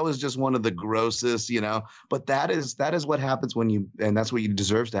 Like, that was just one of the grossest, but that is what happens and that's what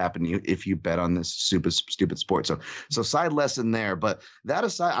deserves to happen if you bet on this stupid sport. So side lesson there, but that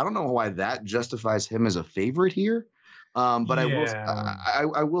aside, I don't know why that justifies him as a favorite here. But Yeah.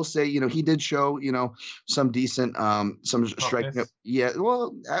 I will say, he did show, some decent, some striking. Toughness. Yeah,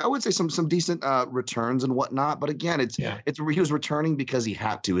 well, I would say some decent returns and whatnot. But again, Yeah. he was returning because he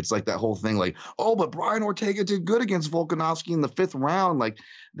had to. It's like that whole thing, like, oh, but Brian Ortega did good against Volkanovski in the 5th round. Like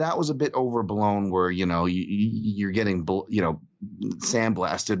that was a bit overblown. Where you're getting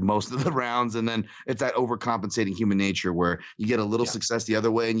sandblasted most of the rounds, and then it's that overcompensating human nature where you get a little success the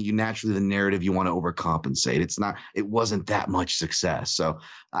other way, and you naturally, the narrative, you want to overcompensate. It wasn't that much success, so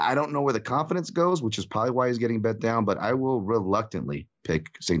I don't know where the confidence goes, which is probably why he's getting bet down, but I will reluctantly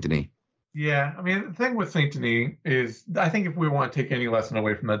pick Saint Denis. Yeah, I mean, the thing with Saint Denis is, I think if we want to take any lesson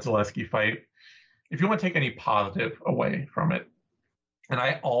away from that Zaleski fight, if you want to take any positive away from it, and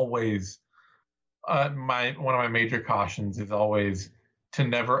I always one of my major cautions is always to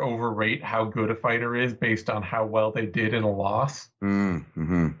never overrate how good a fighter is based on how well they did in a loss.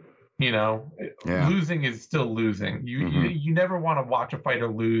 Mm-hmm. Losing is still losing. You never want to watch a fighter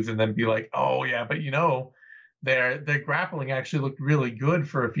lose and then be like, oh yeah, but their grappling actually looked really good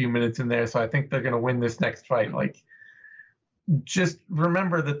for a few minutes in there, so I think they're going to win this next fight. Like, just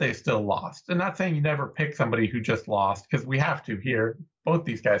remember that they still lost. And not saying you never pick somebody who just lost, because we have to here. Both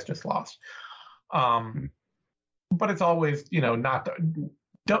these guys just lost. But it's always,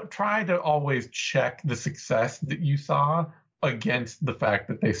 don't try to always check the success that you saw against the fact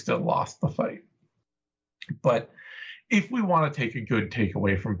that they still lost the fight. But if we want to take a good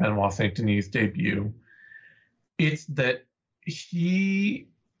takeaway from Benoit Saint Denis' debut, it's that he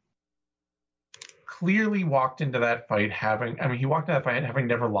clearly walked into that fight having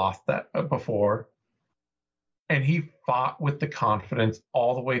never lost that before. And he fought with the confidence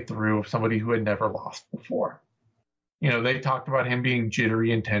all the way through of somebody who had never lost before. They talked about him being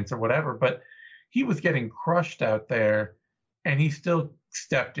jittery, intense, or whatever, but he was getting crushed out there, and he still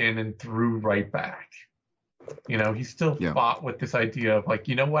stepped in and threw right back. He still fought with this idea of like,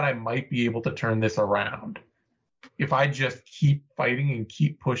 I might be able to turn this around. If I just keep fighting and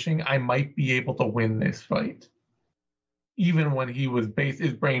keep pushing, I might be able to win this fight. Even when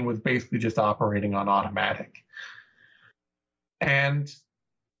his brain was basically just operating on automatic. And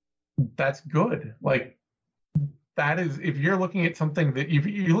that's good. Like, that is, if you're looking at something that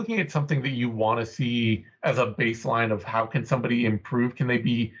you want to see as a baseline of how can somebody improve, can they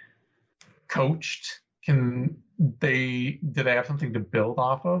be coached? Do they have something to build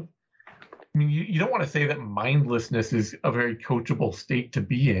off of? I mean, you don't want to say that mindlessness is a very coachable state to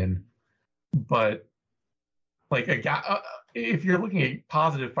be in, but like a guy, if you're looking at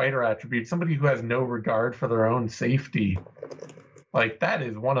positive fighter attributes, somebody who has no regard for their own safety, like that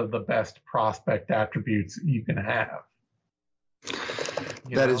is one of the best prospect attributes you can have.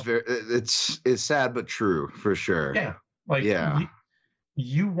 Is it's sad but true for sure. Yeah, like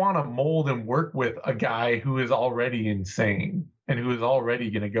you want to mold and work with a guy who is already insane and who is already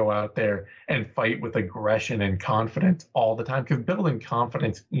going to go out there and fight with aggression and confidence all the time. Because building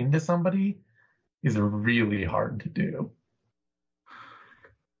confidence into somebody is really hard to do.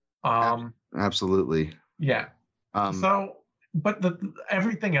 Absolutely. Yeah. But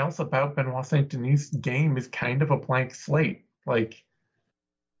everything else about Benoit Saint Denis' game is kind of a blank slate. Like,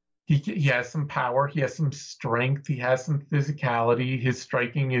 he has some power, he has some strength, he has some physicality. His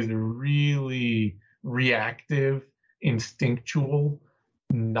striking is really reactive, instinctual,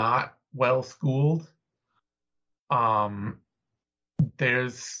 not well schooled.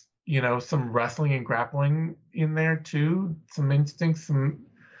 There's some wrestling and grappling in there too, some instincts,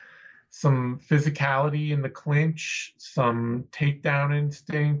 some physicality in the clinch, some takedown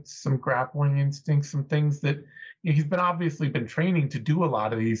instincts, some grappling instincts, some things that he's obviously been training to do a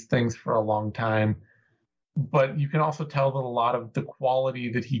lot of these things for a long time. But you can also tell that a lot of the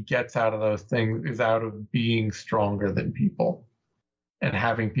quality that he gets out of those things is out of being stronger than people and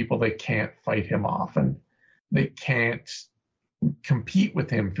having people that can't fight him off and they can't compete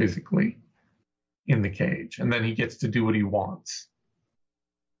with him physically in the cage. And then he gets to do what he wants.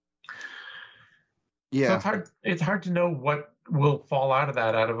 Yeah. So it's hard to know what will fall out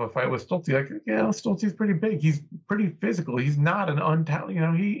of a fight with Stolte. Like, Stolte's pretty big. He's pretty physical. He's not an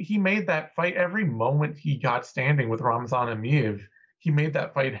untalented, he made that fight every moment he got standing with Ramazan Emeev. He made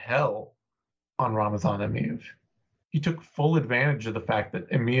that fight hell on Ramazan Emeev. He took full advantage of the fact that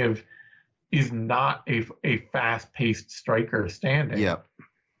Emeev is not a fast-paced striker standing. Yep.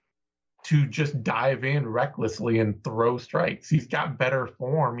 To just dive in recklessly and throw strikes. He's got better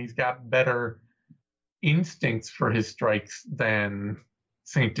form. He's got better instincts for his strikes than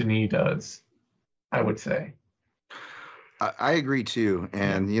Saint Denis does, I would say. I agree too.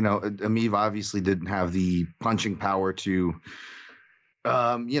 And, Emeev obviously didn't have the punching power to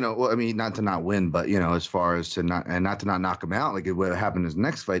Well, I mean, not to not win, but as far as to not to not knock him out, like it would happen in his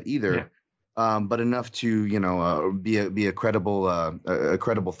next fight either. Yeah. But enough to be a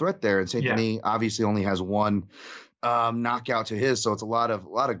credible threat there. And Saint Denis obviously only has one knockout to his, so it's a lot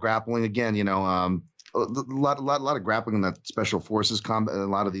of grappling again. A lot of grappling in that special forces combat. A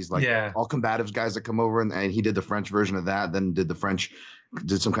lot of these all combatives guys that come over, and he did the French version of that. Then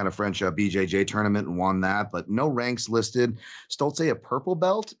did some kind of French BJJ tournament and won that, but no ranks listed. Stolze a purple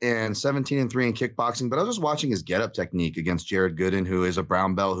belt and 17-3 in kickboxing. But I was just watching his get-up technique against Jared Gooden, who is a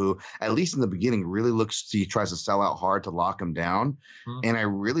brown belt, who at least in the beginning really he tries to sell out hard to lock him down, and I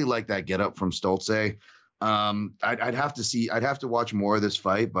really like that get-up from Stolze. I'd have to watch more of this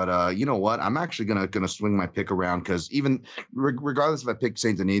fight, but you know what? I'm actually gonna swing my pick around, because even regardless if I pick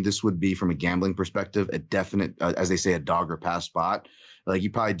Saint Denis, this would be from a gambling perspective a definite, as they say, a dog or pass spot. Like,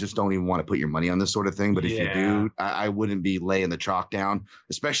 you probably just don't even want to put your money on this sort of thing. But if you do, I wouldn't be laying the chalk down,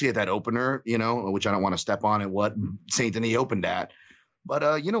 especially at that opener, which I don't want to step on at what Saint Denis opened at.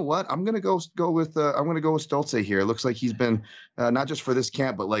 But you know what? I'm gonna go with Stolze here. It looks like he's been not just for this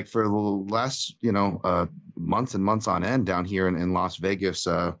camp, but like for the last months and months on end down here in Las Vegas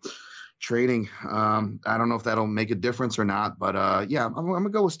training. I don't know if that'll make a difference or not, but I'm gonna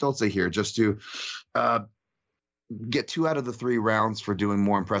go with Stolze here just to get 2 out of the 3 rounds for doing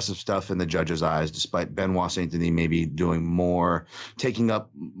more impressive stuff in the judges' eyes, despite Benoit Saint Denis maybe taking up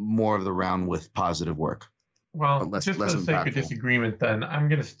more of the round with positive work. Well, just for the sake of disagreement, then I'm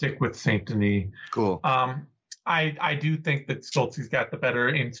going to stick with Saint Denis. Cool. I do think that Stolze's got the better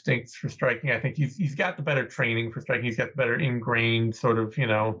instincts for striking. I think he's got the better training for striking. He's got the better ingrained sort of,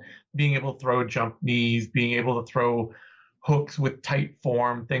 being able to throw jump knees, being able to throw hooks with tight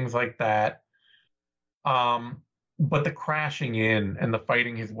form, things like that. But the crashing in and the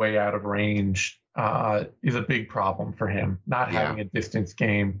fighting his way out of range is a big problem for him, not having a distance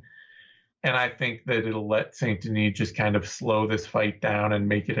game. And I think that it'll let Saint Denis just kind of slow this fight down and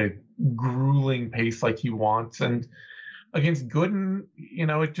make it a grueling pace like he wants. And against Gooden,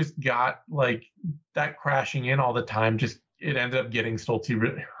 it just got like that crashing in all the time. Just it ended up getting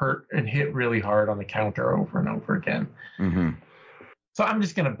Stolze hurt and hit really hard on the counter over and over again. Mm-hmm. So I'm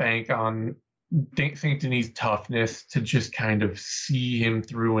just going to bank on Saint Denis' toughness to just kind of see him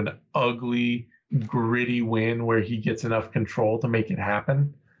through an ugly, gritty win where he gets enough control to make it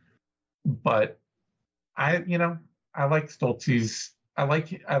happen. But I like Stolze's. I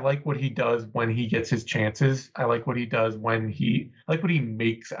like what he does when he gets his chances. I like what he does what he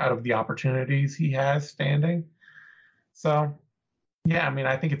makes out of the opportunities he has standing. So, yeah, I mean,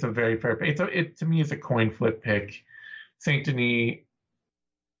 I think it's a very fair pick. To me, it's a coin flip pick. Saint Denis,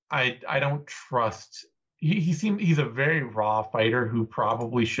 I don't trust. He's a very raw fighter who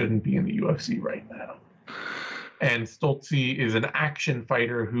probably shouldn't be in the UFC right now. And Stolze is an action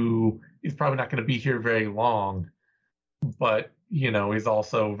fighter who is probably not going to be here very long, but, is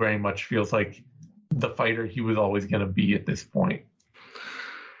also very much feels like the fighter he was always going to be at this point.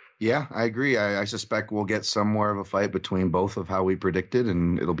 Yeah, I agree. I suspect we'll get some more of a fight between both of how we predicted,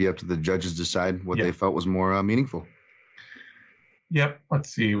 and it'll be up to the judges to decide what they felt was more meaningful. Yep. Let's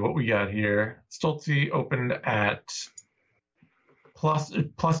see what we got here. Stolze opened at plus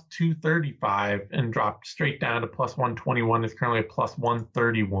 235 and dropped straight down to plus 121. Is currently at plus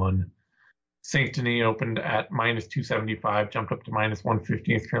 131. Saint Denis opened at minus 275, jumped up to minus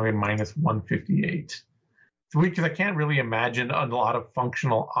 150. It's currently minus 158. It's weird because I can't really imagine a lot of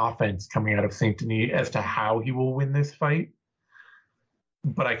functional offense coming out of Saint Denis as to how he will win this fight.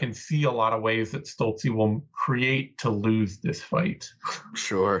 But I can see a lot of ways that Stolze will create to lose this fight.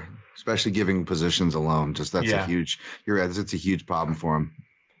 Sure. Especially giving positions alone. It's a huge problem for him.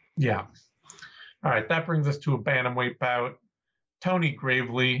 Yeah. All right. That brings us to a bantamweight bout. Tony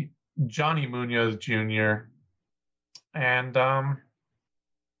Gravely, Johnny Munoz Jr. And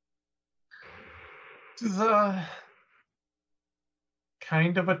this is a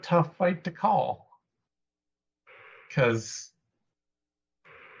kind of a tough fight to call. Because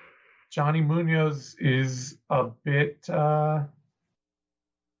Johnny Munoz is a bit, I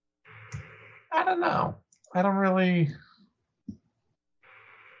don't know. I don't really.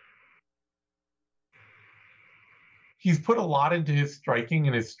 He's put a lot into his striking,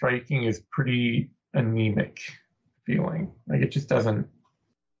 and his striking is pretty anemic feeling. Like, it just doesn't.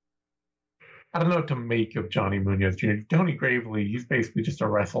 I don't know what to make of Johnny Munoz Jr. Tony Gravely, he's basically just a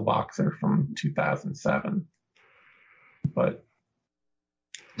wrestle boxer from 2007. But.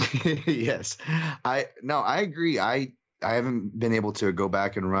 Yes, I agree. I haven't been able to go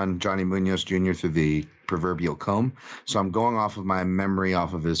back and run Johnny Munoz Jr. through the proverbial comb. So I'm going off of my memory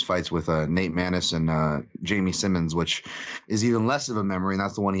off of his fights with Nate Maness and Jamie Simmons, which is even less of a memory, and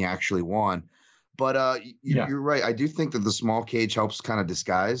that's the one he actually won. But you're right. I do think that the small cage helps kind of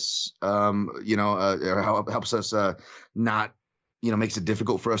disguise, helps us not, makes it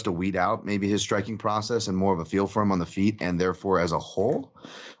difficult for us to weed out maybe his striking process and more of a feel for him on the feet, and therefore as a whole.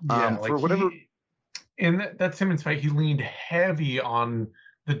 For whatever. In that Simmons fight, he leaned heavy on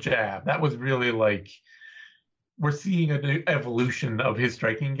the jab. That was really like, we're seeing an evolution of his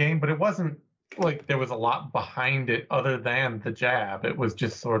striking game, but it wasn't like there was a lot behind it other than the jab. It was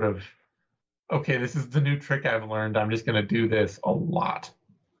just sort of, okay, this is the new trick I've learned. I'm just going to do this a lot.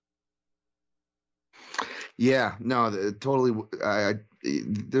 Yeah, no, totally.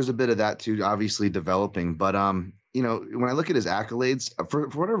 There's a bit of that too, obviously developing, but when I look at his accolades, for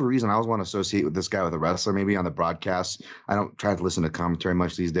whatever reason, I always want to associate with this guy with a wrestler. Maybe on the broadcast, I don't try to listen to commentary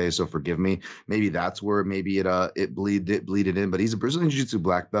much these days, so forgive me. Maybe that's where it bleeded in. But he's a Brazilian Jiu-Jitsu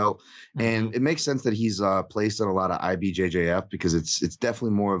black belt, and it makes sense that he's placed on a lot of IBJJF because it's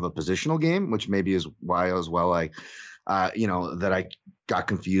definitely more of a positional game, which maybe is why as well that I got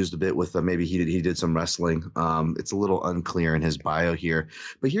confused a bit with maybe he did some wrestling. It's a little unclear in his bio here,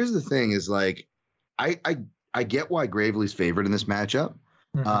 but here's the thing: is like I get why Gravely's favored in this matchup,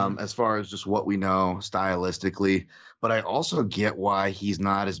 as far as just what we know stylistically, but I also get why he's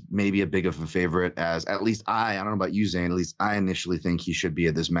not as maybe a big of a favorite as at least I don't know about you, Zane, at least I initially think he should be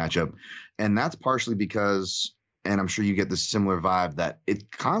at this matchup. And that's partially because, and I'm sure you get this similar vibe, that it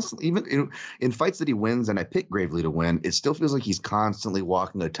constantly, even in fights that he wins, and I pick Gravely to win, it still feels like he's constantly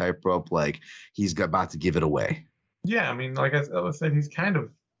walking a tightrope, like he's about to give it away. Yeah, I mean, like I said, he's kind of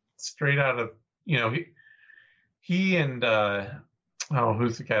straight out of, he and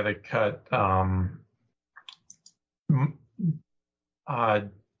who's the guy that cut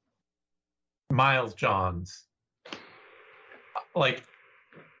Miles Johns? Like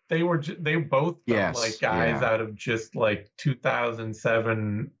they both felt like guys out of just like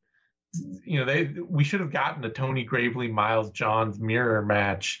 2007. We should have gotten a Tony Gravely Miles Johns mirror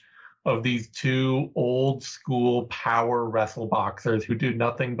match of these two old school power wrestle boxers who do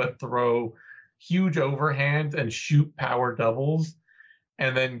nothing but throw huge overhands and shoot power doubles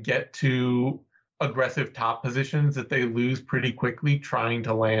and then get to aggressive top positions that they lose pretty quickly trying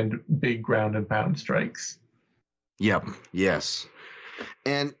to land big ground and pound strikes. Yep. Yes.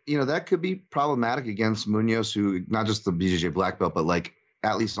 And, that could be problematic against Munoz, who not just the BJJ black belt, but like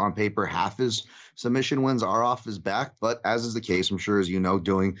at least on paper, half his submission wins are off his back. But as is the case, I'm sure, as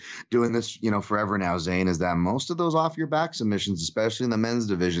doing this, forever now, Zane, is that most of those off your back submissions, especially in the men's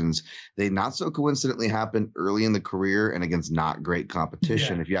divisions, they not so coincidentally happen early in the career and against not great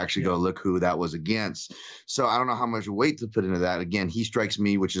competition. If you actually go look who that was against. So I don't know how much weight to put into that. Again, he strikes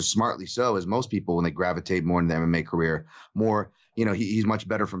me, which is smartly so, as most people when they gravitate more into the MMA career, more, he's much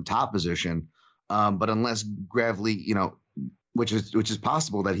better from top position. But unless Gravely, which is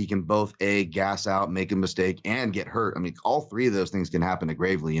possible that he can both gas out, make a mistake, and get hurt. I mean, all three of those things can happen to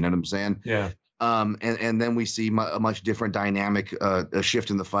Gravely. You know what I'm saying? Yeah. And then we see a much different dynamic, a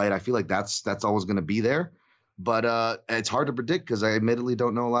shift in the fight. I feel like that's always going to be there, but it's hard to predict because I admittedly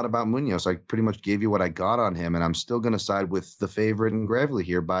don't know a lot about Munoz. I pretty much gave you what I got on him, and I'm still going to side with the favorite in Gravely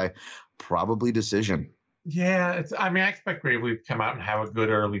here by probably decision. Yeah, I expect Gravely to come out and have a good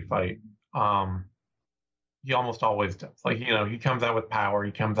early fight. He almost always does. Like, he comes out with power. He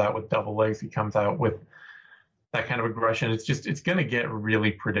comes out with double legs. He comes out with that kind of aggression. It's going to get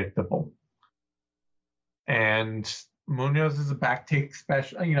really predictable. And Munoz is a back take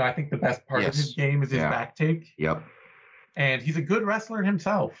special. I think the best part of his game is his back take. Yep. And he's a good wrestler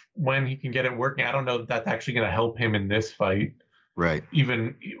himself when he can get it working. I don't know that that's actually going to help him in this fight. Right.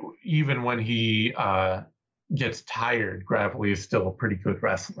 Even when he gets tired, Gravely is still a pretty good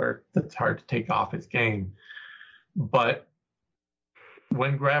wrestler. That's hard to take off his game. But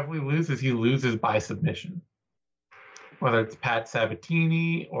when Gravely loses, he loses by submission. Whether it's Pat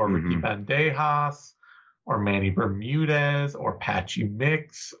Sabatini or Ricky Bandejas or Manny Bermudez or Patchy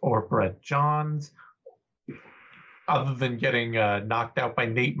Mix or Brett Johns, other than getting knocked out by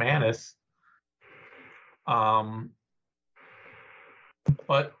Nate Maness.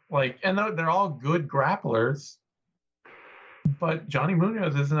 But and they're all good grapplers, but Johnny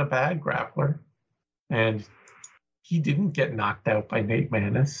Munoz isn't a bad grappler. And he didn't get knocked out by Nate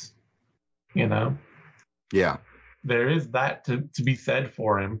Maness, Yeah. There is that to be said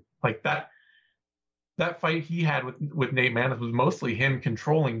for him. Like that fight he had with Nate Maness was mostly him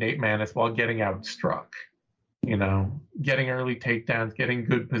controlling Nate Maness while getting outstruck. Getting early takedowns, getting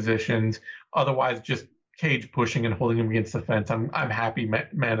good positions, otherwise just cage pushing and holding him against the fence. I'm happy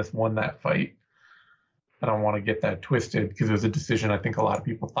Maness won that fight. I don't want to get that twisted because it was a decision I think a lot of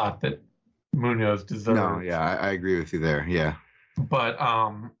people thought that Munoz deserved. No, yeah, I agree with you there. Yeah. But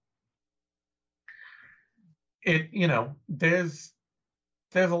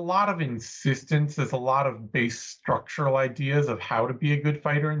there's a lot of insistence. There's a lot of base structural ideas of how to be a good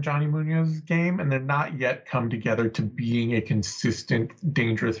fighter in Johnny Munoz's game, and they're not yet come together to being a consistent,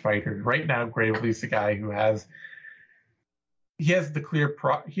 dangerous fighter. Right now, Gravely's the guy who has the clear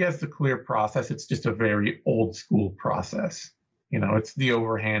process. It's just a very old school process. It's the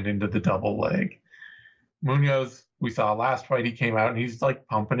overhand into the double leg. Munoz, we saw last fight, he came out and he's like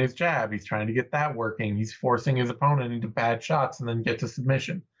pumping his jab. He's trying to get that working. He's forcing his opponent into bad shots and then gets a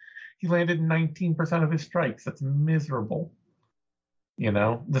submission. He landed 19% of his strikes. That's miserable.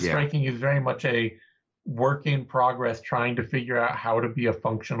 The striking is very much a work in progress, trying to figure out how to be a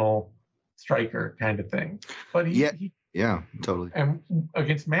functional striker kind of thing. But yeah, totally. And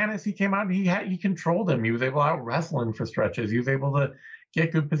against Maness, he came out and he controlled him. He was able to out wrestle him for stretches. He was able to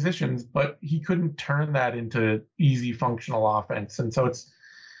get good positions, but he couldn't turn that into easy functional offense. And so it's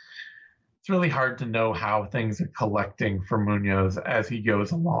really hard to know how things are collecting for Munoz as he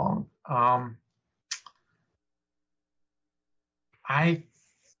goes along. I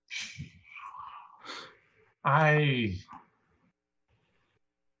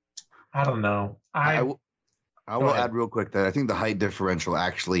don't know. I will add real quick that I think the height differential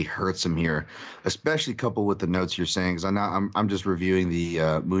actually hurts him here, especially coupled with the notes you're saying. Because I'm just reviewing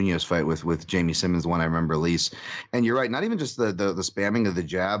the Munoz fight with Jamie Simmons, the one I remember release, and you're right. Not even just the spamming of the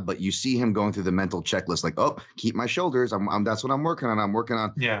jab, but you see him going through the mental checklist, like, oh, keep my shoulders. That's what I'm working on. I'm working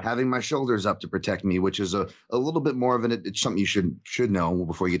on having my shoulders up to protect me, which is a little bit more of it's something you should know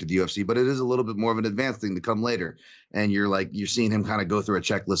before you get to the UFC, but it is a little bit more of an advanced thing to come later. And you're seeing him kind of go through a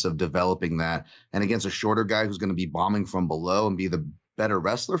checklist of developing that. And against a shorter guy who's going to be bombing from below and be the better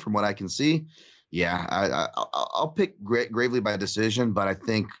wrestler from what I can see, yeah, I'll pick Gravely by decision, but I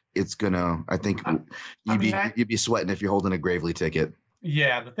think you'd be sweating if you're holding a Gravely ticket.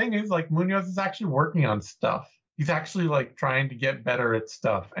 Yeah, the thing is, Munoz is actually working on stuff. He's actually trying to get better at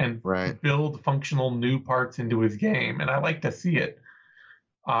stuff and build functional new parts into his game, and I like to see it.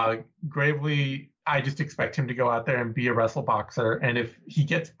 Gravely, I just expect him to go out there and be a wrestle boxer. And if he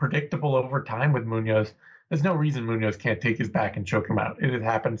gets predictable over time with Munoz, there's no reason Munoz can't take his back and choke him out. It has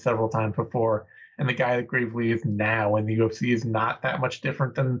happened several times before. And the guy that Gravely is now in the UFC is not that much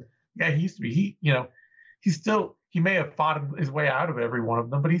different than the guy he used to be. He may have fought his way out of every one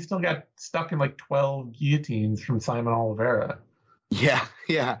of them, but he still got stuck in 12 guillotines from Simon Oliveira. Yeah,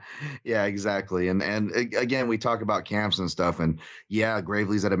 exactly. And again, we talk about camps and stuff, and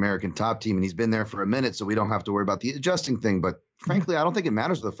Gravely's at American Top Team, and he's been there for a minute, so we don't have to worry about the adjusting thing. But frankly, I don't think it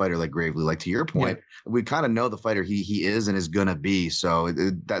matters with a fighter like Gravely. To your point, we kind of know the fighter he is and is gonna be, so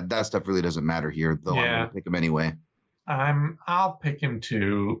that stuff really doesn't matter here. Though I'm gonna pick him anyway. I'll pick him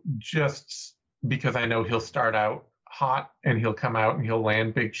too, just because I know he'll start out hot and he'll come out and he'll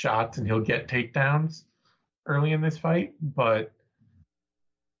land big shots and he'll get takedowns early in this fight, but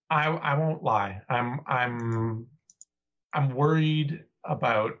I won't lie. I'm worried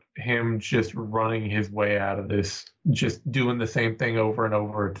about him just running his way out of this, just doing the same thing over and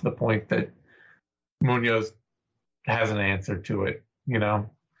over to the point that Munoz has an answer to it.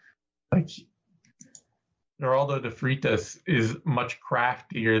 Geraldo de Freitas is much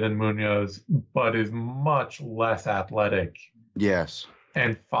craftier than Munoz, but is much less athletic. Yes.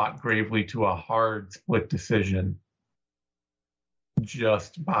 And fought Gravely to a hard split decision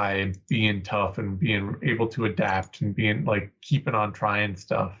just by being tough and being able to adapt and being keeping on trying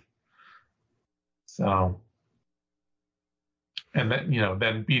stuff. So, and then,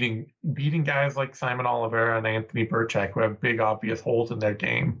 then beating guys like Simon Oliveira and Anthony Burchak, who have big obvious holes in their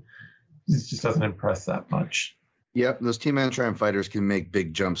game, it just doesn't impress that much. Yep, those Team Antrim fighters can make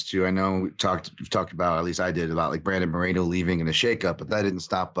big jumps too. I know we've talked about, at least I did, about Brandon Moreno leaving in a shakeup, but that didn't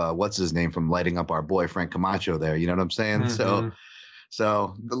stop what's his name from lighting up our boy Frank Camacho there. You know what I'm saying? Mm-hmm.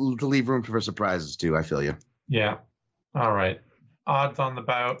 So to leave room for surprises too. I feel you. Yeah. All right. Odds on the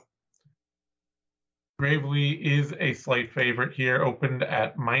bout. Gravely is a slight favorite here. Opened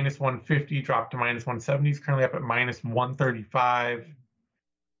at -150, dropped to -170. He's currently up at -135.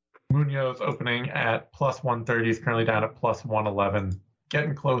 Munoz opening at +130. He's currently down at +111.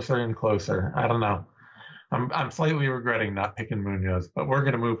 Getting closer and closer. I don't know. I'm slightly regretting not picking Munoz, but we're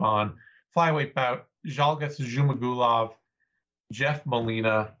going to move on. Flyweight bout. Zhalgas Zhumagulov, Jeff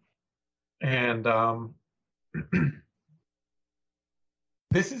Molina, and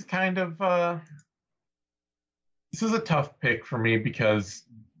this is kind of this is a tough pick for me because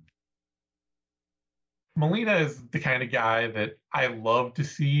Molina is the kind of guy that I love to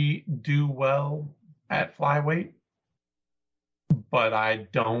see do well at flyweight, but I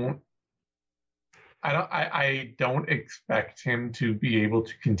don't expect him to be able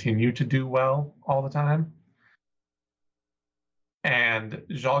to continue to do well all the time. And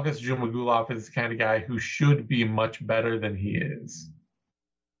Zhalgas Zhumagulov is the kind of guy who should be much better than he is.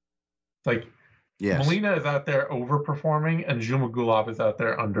 Like, yes. Molina is out there overperforming, and Zhumagulov is out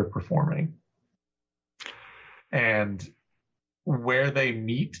there underperforming. And where they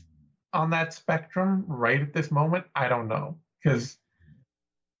meet on that spectrum right at this moment, I don't know. Because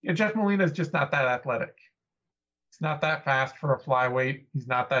Jeff Molina is just not that athletic. He's not that fast for a flyweight. He's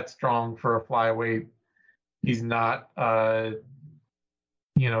not that strong for a flyweight. He's not,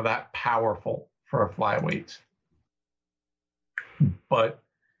 that powerful for a flyweight. But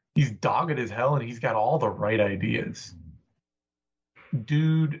he's dogged as hell, and he's got all the right ideas.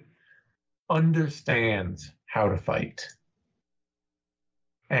 Dude understands how to fight.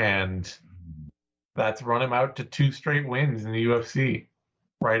 And that's run him out to 2 straight wins in the UFC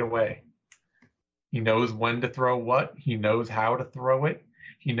right away. He knows when to throw what. He knows how to throw it.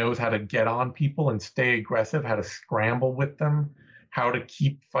 He knows how to get on people and stay aggressive, how to scramble with them, how to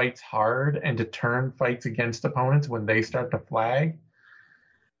keep fights hard and to turn fights against opponents when they start to flag.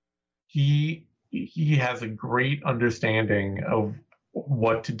 He has a great understanding of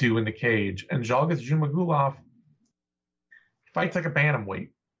what to do in the cage. And Zhalgas Zhumagulov fights like a bantamweight.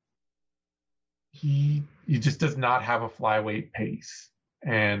 He just does not have a flyweight pace.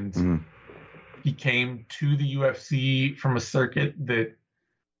 And he came to the UFC from a circuit that,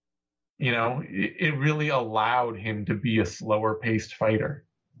 it really allowed him to be a slower paced fighter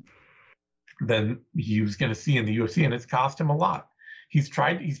than he was going to see in the UFC. And it's cost him a lot. He's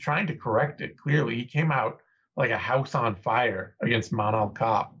trying to correct it. Clearly, he came out like a house on fire against Manal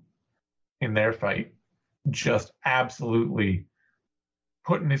Kape in their fight, just absolutely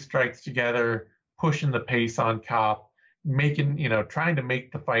putting his strikes together, pushing the pace on Kape, trying to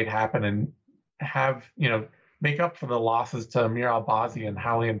make the fight happen and have, make up for the losses to Amir Albazi and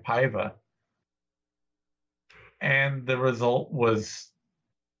Raulian Paiva. And the result was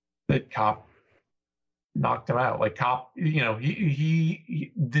that Kape knocked him out. Like Kape,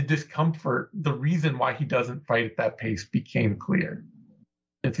 he the discomfort, the reason why he doesn't fight at that pace became clear.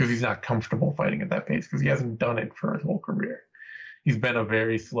 It's because he's not comfortable fighting at that pace because he hasn't done it for his whole career. He's been a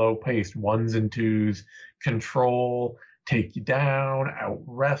very slow-paced 1s and 2s, control, take you down,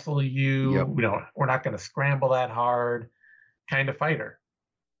 out-wrestle you. Yep. We're not going to scramble that hard kind of fighter.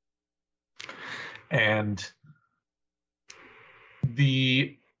 And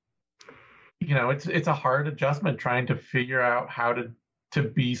it's a hard adjustment trying to figure out how to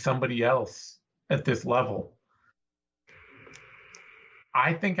be somebody else at this level.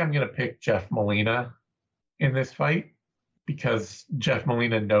 I think I'm going to pick Jeff Molina in this fight because Jeff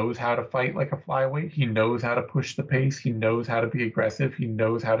Molina knows how to fight like a flyweight. He knows how to push the pace. He knows how to be aggressive. He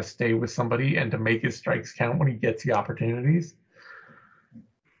knows how to stay with somebody and to make his strikes count when he gets the opportunities.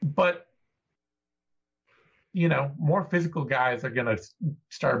 But, more physical guys are going to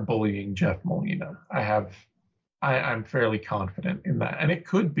start bullying Jeff Molina. I'm fairly confident in that. And it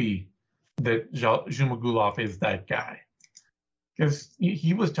could be that Zhumagulov is that guy. Because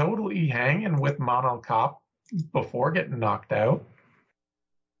he was totally hanging with Manal Kape before getting knocked out.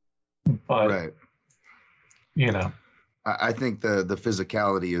 But, right. I think the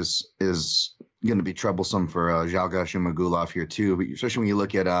physicality is going to be troublesome for Zhalgas Zhumagulov here too, especially when you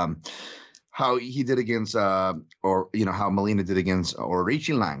look at how he did against how Molina did against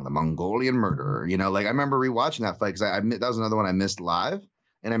Orichi Lang, the Mongolian murderer. I remember rewatching that fight because that was another one I missed live.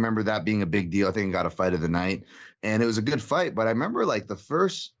 And I remember that being a big deal. I think I got a fight of the night. And it was a good fight. But I remember the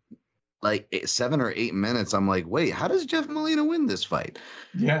first 7 or 8 minutes, I'm like, wait, how does Jeff Molina win this fight?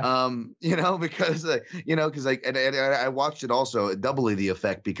 Yeah. Because I watched it also doubly the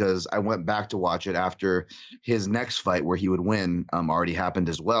effect because I went back to watch it after his next fight where he would win already happened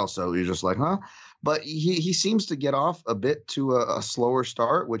as well. So you're just like, huh? But he seems to get off a bit to a slower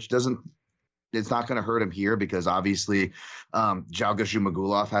start, which it's not going to hurt him here because obviously Zhalgas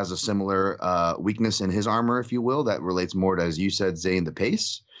Zhumagulov has a similar weakness in his armor, if you will, that relates more to, as you said, Zane, the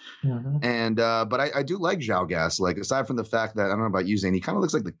pace. Mm-hmm. And but I do like Zhalgas. Aside from the fact that I don't know about you, Zane, he kind of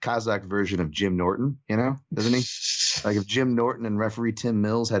looks like the Kazakh version of Jim Norton, doesn't he? Like if Jim Norton and referee Tim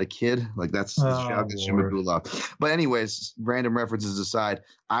Mills had a kid, that's Zhalgas Zhumagulov. But anyways, random references aside,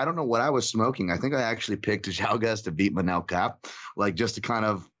 I don't know what I was smoking. I think I actually picked Zhalgas to beat Manal Kape, just to kind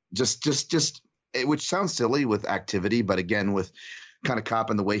of just which sounds silly with activity, but again with kind of Kape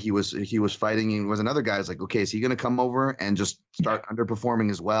and the way he was fighting, he was another guy's like, okay, is he going to come over and just start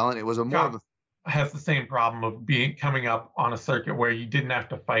underperforming as well? And it was more of has the same problem of coming up on a circuit where you didn't have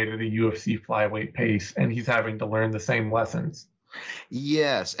to fight at a UFC flyweight pace, and he's having to learn the same lessons.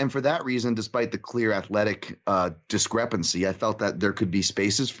 Yes, and for that reason, despite the clear athletic discrepancy, I felt that there could be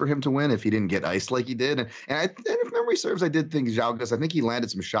spaces for him to win if he didn't get iced like he did. And if memory serves, I did think Zhalgas, I think he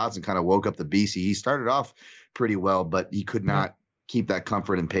landed some shots and kind of woke up the beast. He started off pretty well, but he could not keep that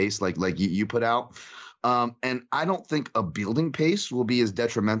comfort and pace like you put out. And I don't think a building pace will be as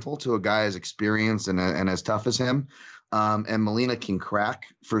detrimental to a guy as experienced and as tough as him. And Molina can crack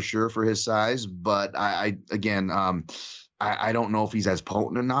for sure for his size, but I don't know if he's as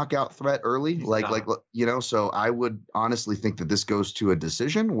potent a knockout threat early, so I would honestly think that this goes to a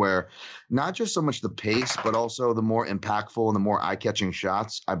decision where not just so much the pace, but also the more impactful and the more eye-catching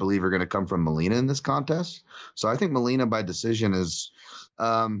shots I believe are going to come from Molina in this contest. So I think Molina by decision is,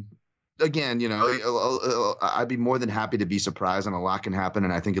 again, I'd be more than happy to be surprised, and a lot can happen,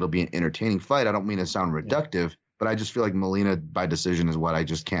 and I think it'll be an entertaining fight. I don't mean to sound reductive, but I just feel like Molina by decision is what I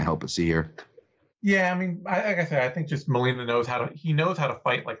just can't help but see here. Yeah, I mean, like I said, I think just Molina knows how to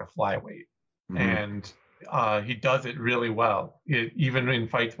fight like a flyweight, and he does it really well. Even in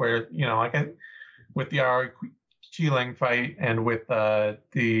fights where with the Ari Qileng fight and with the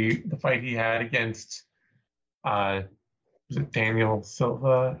fight he had against was it Daniel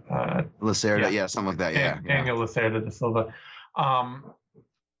Silva? Lacerda, something like that. Yeah, Daniel Lacerda de Silva,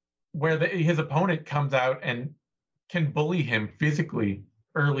 where his opponent comes out and can bully him physically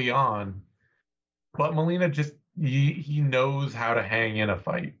early on. But Molina just he knows how to hang in a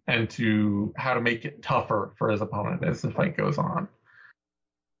fight and how to make it tougher for his opponent as the fight goes on.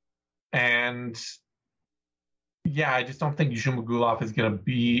 And I just don't think Zhumagulov is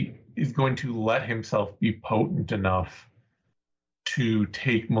going to let himself be potent enough to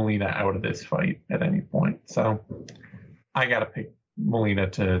take Molina out of this fight at any point. So I got to pick Molina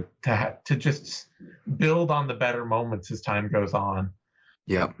to just build on the better moments as time goes on.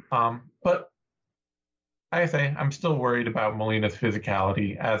 Yeah. But like I say, I'm still worried about Molina's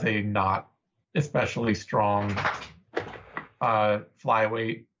physicality as a not especially strong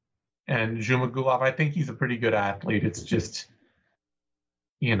flyweight. And Zhumagulov, I think he's a pretty good athlete. It's just,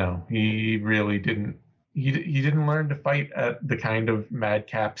 he really didn't learn to fight at the kind of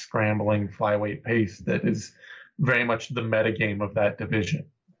madcap scrambling flyweight pace that is very much the metagame of that division.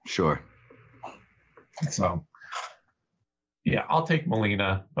 Sure. So, I'll take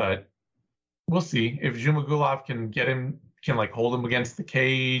Molina, but we'll see if Zhumagulov can hold him against the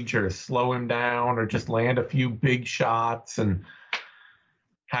cage or slow him down or just land a few big shots and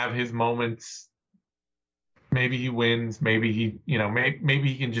have his moments. Maybe he wins. Maybe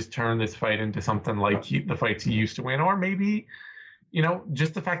he can just turn this fight into something like the fights he used to win. Or maybe,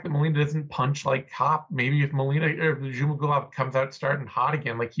 just the fact that Molina doesn't punch like Kopp. Maybe if Zhumagulov comes out starting hot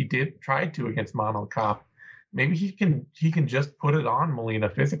again, like he tried to against Manuel Kopp, maybe he can just put it on Molina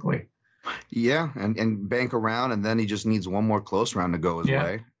physically. Yeah, and bank around, and then he just needs one more close round to go his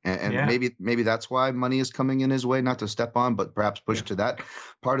way. And maybe that's why money is coming in his way, not to step on, but perhaps push to that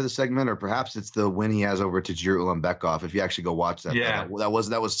part of the segment, or perhaps it's the win he has over Tagir Ulanbekov. If you actually go watch that, that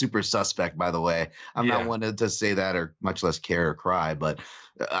was super suspect, by the way. I'm not one to say that or much less care or cry, but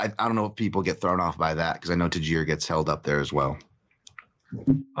I don't know if people get thrown off by that because I know Tagir gets held up there as well.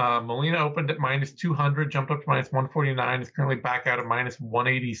 Molina opened at minus 200, jumped up to minus 149, is currently back out at minus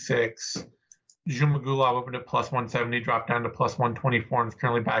 186. Zhumagulov opened at plus 170, dropped down to plus 124, and is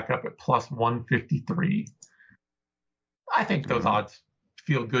currently back up at plus 153. I think those odds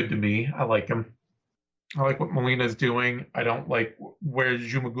feel good to me. I like them. I like what Molina's doing. I don't like where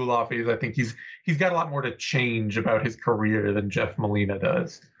Zhumagulov is. I think he's got a lot more to change about his career than Jeff Molina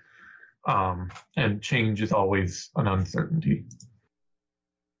does. And change is always an uncertainty.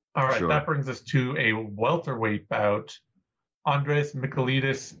 All right, That brings us to a welterweight bout. Andres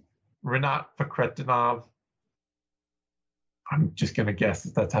Michailidis, Rinat Fakhretdinov. I'm just going to guess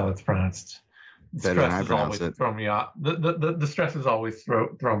that's how it's pronounced. The stress always throw me off. The stresses always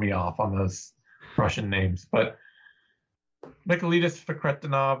throw me off on those Russian names. But Michailidis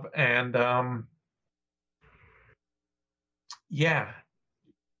Fakhretdinov, and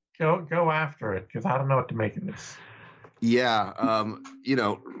go after it because I don't know what to make of this. Yeah,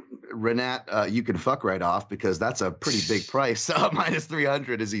 Rinat, you can fuck right off because that's a pretty big price. Minus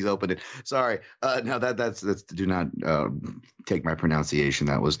 300 as he's opened it. Sorry. No, that's do not take my pronunciation.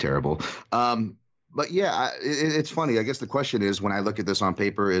 That was terrible. But it's funny. I guess the question is, when I look at this on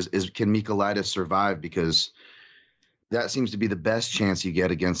paper, is can Michailidis survive? Because that seems to be the best chance you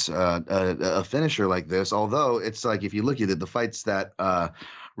get against a finisher like this. Although it's like, if you look at it, the fights that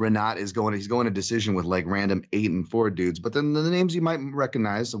Renat is he's going to decision with like random 8 and 4 dudes. But then the names you might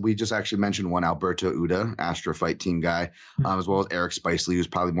recognize, we just actually mentioned one, Alberto Uda, Astro Fight Team guy, as well as Eric Spicely, who's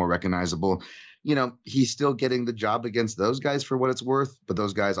probably more recognizable. He's still getting the job against those guys for what it's worth. But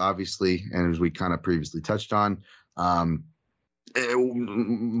those guys, obviously, and as we kind of previously touched on, wild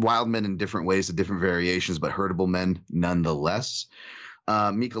men in different ways, to different variations, but hurtable men nonetheless.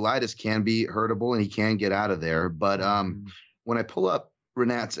 Michailidis can be hurtable and he can get out of there. But when I pull up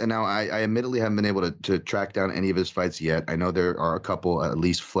Renat's, and now I admittedly haven't been able to track down any of his fights yet. I know there are a couple at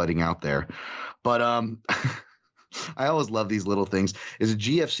least flooding out there. But I always love these little things. Is a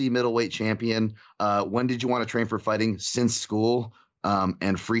GFC middleweight champion. When did you want to train for fighting? Since school.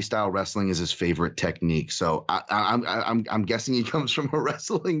 And freestyle wrestling is his favorite technique. So I'm guessing he comes from a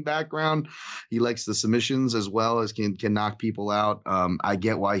wrestling background. He likes the submissions as well as can knock people out. I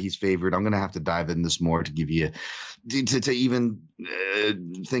get why he's favored. I'm gonna have to dive in this more to give you to even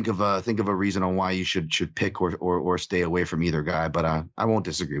think of a reason on why you should pick or stay away from either guy. But I won't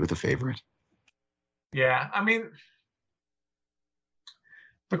disagree with the favorite. Yeah, I mean,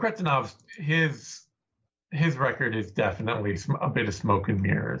 Bekretinov, his record is definitely a bit of smoke and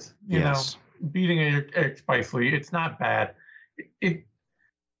mirrors. You know, beating Eric Spicely, it's not bad. It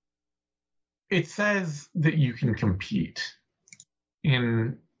says that you can compete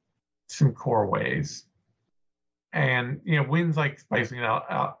in some core ways. And, wins like Spicely and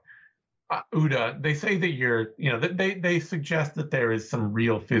Uda, they say that they suggest that there is some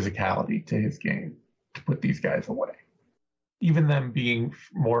real physicality to his game to put these guys away. Even them being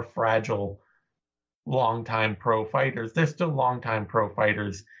more fragile longtime pro fighters, they're still longtime pro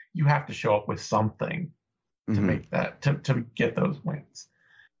fighters. You have to show up with something to make that to get those wins.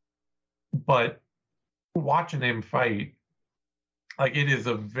 But watching him fight, like, it is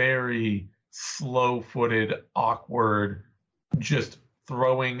a very slow-footed, awkward, just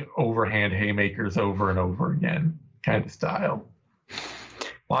throwing overhand haymakers over and over again kind of style.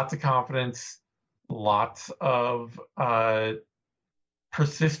 Lots of confidence, lots of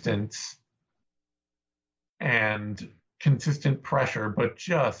persistence and consistent pressure, but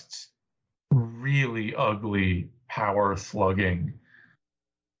just really ugly power slugging.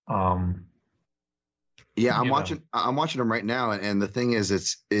 Yeah, I'm watching him right now, and the thing is,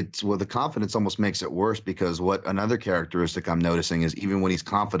 it's the confidence almost makes it worse, because what another characteristic I'm noticing is even when he's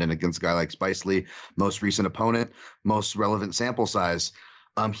confident against a guy like Spicely, most recent opponent, most relevant sample size,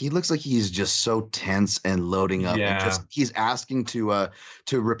 he looks like he's just so tense and loading up. Yeah. And he's asking to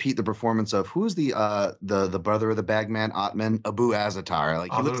repeat the performance of who's the brother of the bagman, Otman, Abu Azatar.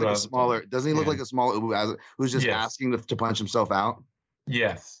 Like, he looks like a smaller. Doesn't he look like a small Abu Azatar who's just asking to punch himself out?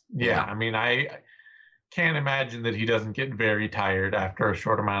 Yes. Yeah. I mean, I can't imagine that he doesn't get very tired after a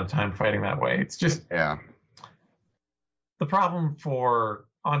short amount of time fighting that way. It's just the problem for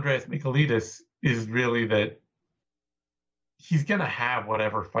Andreas Michailidis is really that he's going to have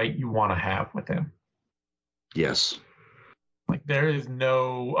whatever fight you want to have with him. Yes. Like, there is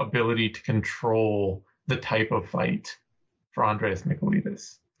no ability to control the type of fight for Andreas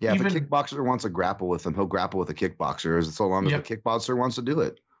Michailidis. Yeah, if a kickboxer wants to grapple with him, he'll grapple with a kickboxer, so long as the kickboxer wants to do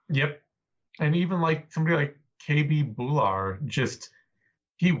it. Yep. And even like somebody like KB Bular,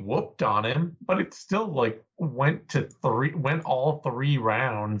 he whooped on him, but it still like went all 3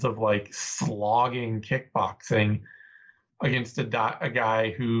 rounds of like slogging kickboxing against a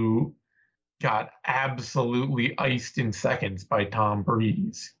guy who got absolutely iced in seconds by Tom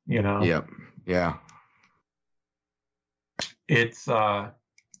Breeze, Yep. Yeah. It's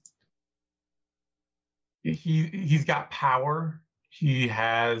he's got power. He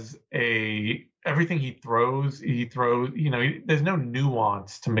has everything he throws, there's no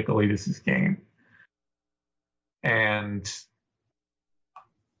nuance to Michailidis' game. And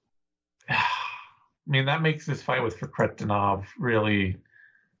I mean, that makes this fight with Bekretinov really,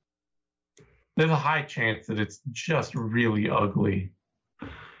 there's a high chance that it's just really ugly.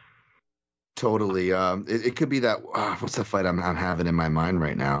 Totally. It could be that, what's the fight I'm having in my mind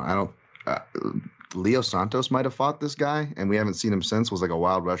right now? Leo Santos might have fought this guy, and we haven't seen him since. Was like a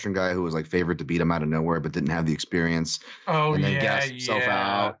wild Russian guy who was like favored to beat him out of nowhere, but didn't have the experience. And then gassed himself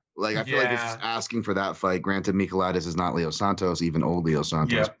out. Like, I feel like it's just asking for that fight. Granted, Michailidis is not Leo Santos, even old Leo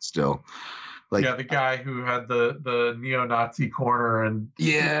Santos, but still. Like, the guy who had the neo-Nazi corner and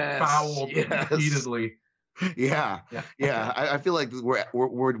fouled repeatedly. I feel like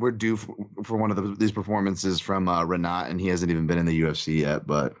we're due for one of these performances from Renat, and he hasn't even been in the UFC yet.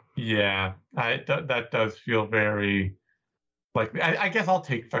 But that does feel very like. I guess I'll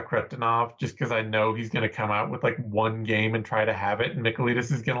take Bekretinov just because I know he's going to come out with like one game and try to have it, and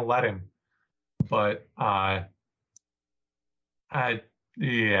Michailidis is going to let him. But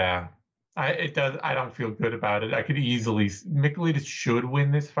Yeah. I don't feel good about it. I could easily Michailidis should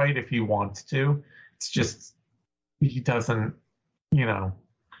win this fight if he wants to. It's just he doesn't, you know,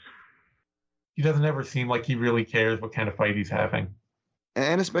 he doesn't ever seem like he really cares what kind of fight he's having.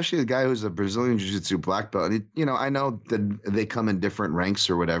 And especially the guy who's a Brazilian Jiu-Jitsu black belt. I know that they come in different ranks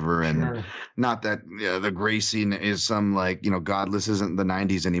or whatever, and Sure. not that the Gracie is some godless isn't the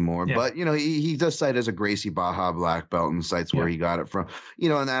 90s anymore, Yeah. but he does cite as a Gracie Baja black belt and cites where Yeah. he got it from.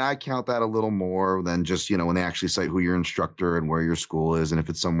 And I count that a little more than just when they actually cite who your instructor and where your school is and if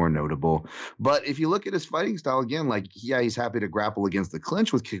it's somewhere notable. But if you look at his fighting style again, he's happy to grapple against the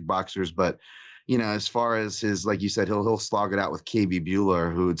clinch with kickboxers, but as far as his, like you said, he'll slog it out with KB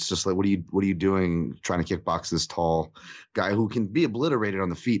Bueller, who it's just like, what are you doing trying to kickbox this tall guy who can be obliterated on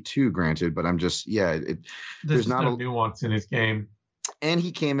the feet too, granted, but I'm just, there's not no nuance in his game. And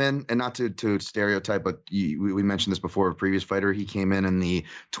he came in, and not to stereotype, but we mentioned this before, a previous fighter, he came in the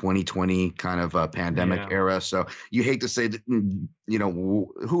 2020 kind of pandemic era. So you hate to say that,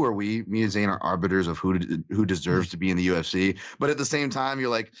 who are we? Me and Zane are arbiters of who deserves to be in the UFC. But at the same time, you're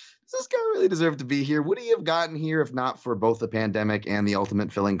like, does this guy really deserve to be here? Would he have gotten here if not for both the pandemic and the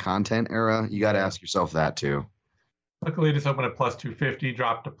Ultimate Filling content era? You got to ask yourself that too. Luckily, this opened at plus 250,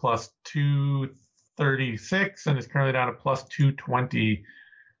 dropped to plus 236, and is currently down to plus 220.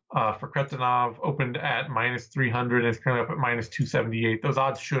 For Khretsunov, opened at minus 300 and is currently up at minus 278. Those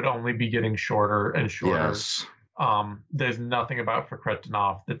odds should only be getting shorter and shorter. Yes. There's nothing about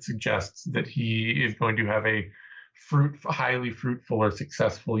Khretsunov that suggests that he is going to have a highly fruitful or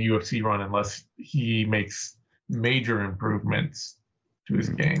successful UFC run unless he makes major improvements to his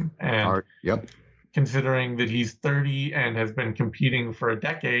game. And considering that he's 30 and has been competing for a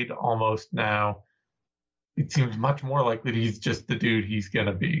decade almost now, it seems much more likely that he's just the dude he's going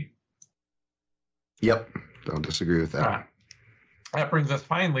to be. Yep. Don't disagree with that. That brings us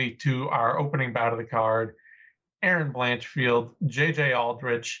finally to our opening bout of the card. Erin Blanchfield, JJ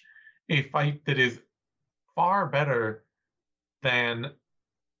Aldrich, a fight that is far better than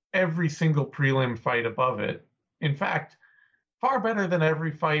every single prelim fight above it. In fact, far better than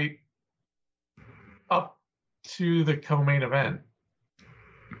every fight up to the co-main event.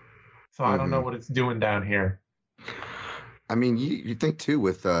 So I don't know what it's doing down here. I mean, you think too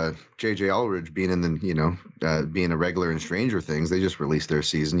with JJ Aldrich being in the being a regular in Stranger Things, they just released their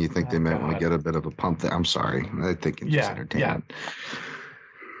season. You think they might want to get a bit of a pump there? I'm sorry, I think it's just entertainment. Yeah.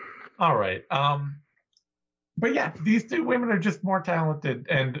 All right. But yeah, these two women are just more talented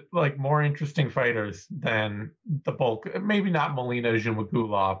and more interesting fighters than the bulk. Maybe not Melina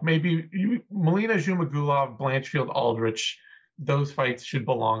Zhumagulov. Maybe Melina Zhumagulov, Blanchfield, Aldrich. Those fights should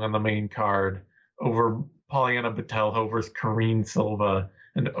belong on the main card over Polyana Botelho versus Karine Silva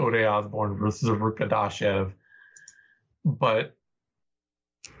and Ode Osborne versus Aruka Dashev. But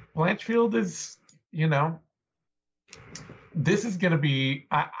Blanchfield is, this is going to be.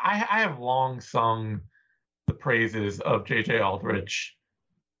 I have long sung the praises of JJ Aldrich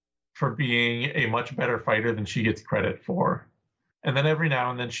for being a much better fighter than she gets credit for. And then every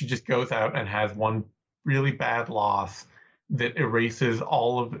now and then she just goes out and has one really bad loss that erases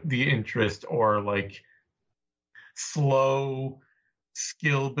all of the interest or slow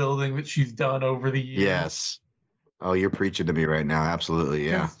skill building that she's done over the years. Yes. Oh, you're preaching to me right now. Absolutely.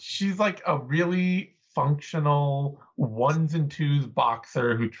 Yeah. She's a really functional ones and twos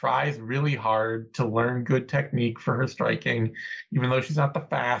boxer who tries really hard to learn good technique for her striking, even though she's not the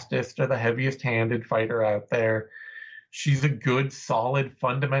fastest or the heaviest handed fighter out there. She's a good, solid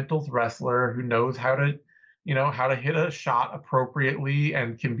fundamentals wrestler who knows how to hit a shot appropriately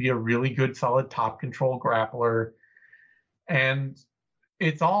and can be a really good, solid top control grappler. And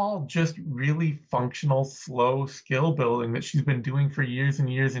it's all just really functional, slow skill building that she's been doing for years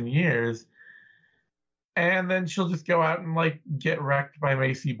and years and years. And then she'll just go out and get wrecked by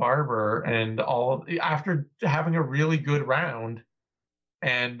Macy Barber and all after having a really good round,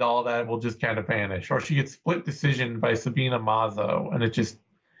 and all that will just kind of vanish. Or she gets split decision by Sabina Mazo and it just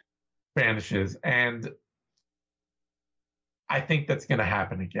vanishes. And I think that's going to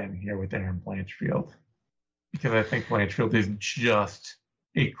happen again here with Erin Blanchfield, because I think Blanchfield is just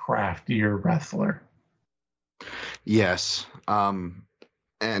a craftier wrestler. Yes.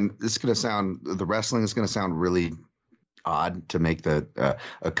 And the wrestling is going to sound really odd to make a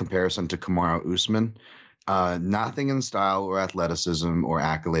comparison to Kamaru Usman. Nothing in style or athleticism or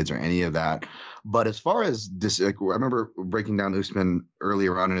accolades or any of that But as far as this, like, I remember breaking down Usman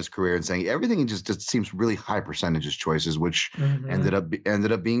earlier on in his career and saying everything just seems really high percentages choices, which ended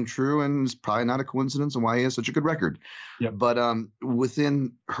up being true, and it's probably not a coincidence on why he has such a good record. Yep. But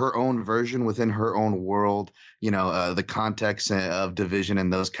within her own version, within her own world, the context of division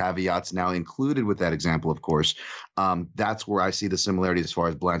and those caveats now included with that example, of course, that's where I see the similarity as far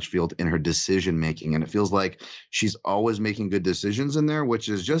as Blanchfield in her decision making, and it feels like she's always making good decisions in there, which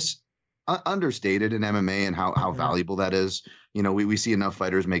is just understated in MMA and how valuable that is. We see enough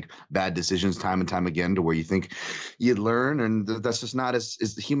fighters make bad decisions time and time again to where you think you'd learn, and that's just not as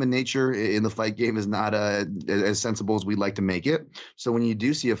human nature in the fight game is not as sensible as we'd like to make it. So when you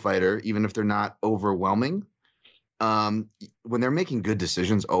do see a fighter, even if they're not overwhelming, when they're making good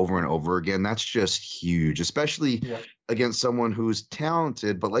decisions over and over again, that's just huge, especially against someone who's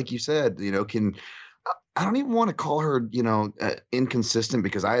talented, but like you said, I don't even want to call her, inconsistent,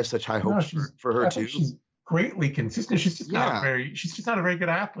 because I have such high hopes for her too. She's greatly consistent. She's just not a very good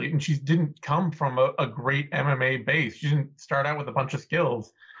athlete, and she didn't come from a great MMA base. She didn't start out with a bunch of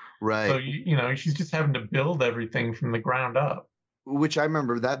skills. Right. So, she's just having to build everything from the ground up. Which I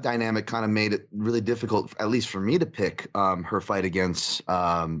remember that dynamic kind of made it really difficult, at least for me, to pick her fight against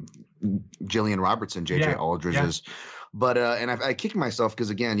Jillian Robertson, JJ Aldridge's. Yeah. But and I kick myself because,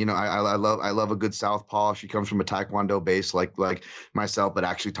 again, I love a good southpaw. She comes from a taekwondo base like myself, but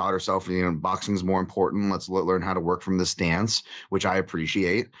actually taught herself, boxing's more important. Let's learn how to work from the stance, which I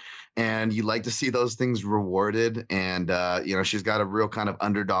appreciate. And you like to see those things rewarded. And, she's got a real kind of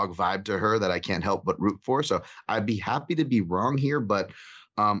underdog vibe to her that I can't help but root for. So I'd be happy to be wrong here. But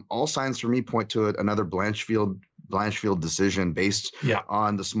all signs for me point to another Blanchfield decision based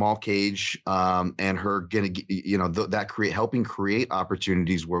on the small cage and her getting, helping create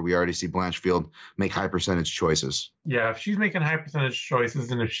opportunities where we already see Blanchfield make high percentage choices. Yeah, if she's making high percentage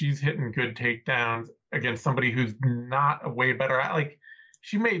choices and if she's hitting good takedowns against somebody who's not a way better,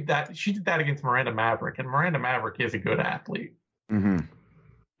 she did that against Miranda Maverick, and Miranda Maverick is a good athlete. Mm-hmm.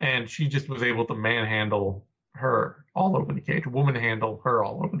 And she just was able to manhandle her all over the cage, woman handle her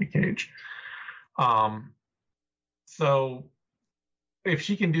all over the cage. So if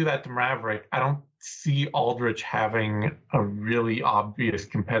she can do that to Maverick, I don't see Aldrich having a really obvious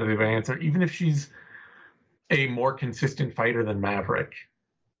competitive answer, even if she's a more consistent fighter than Maverick.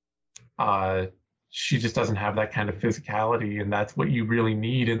 She just doesn't have that kind of physicality, and that's what you really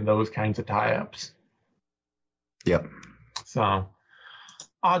need in those kinds of tie-ups. Yep. So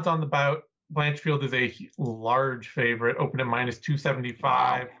odds on the bout, Blanchfield is a large favorite, open at minus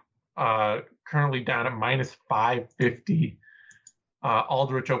 275. Currently down at minus 550.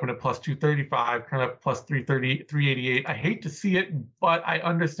 Aldrich opened at plus 235, currently at plus 388. I hate to see it, but I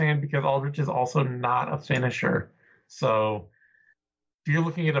understand because Aldrich is also not a finisher. So if you're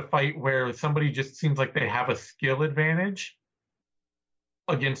looking at a fight where somebody just seems like they have a skill advantage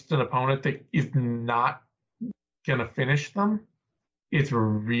against an opponent that is not going to finish them, it's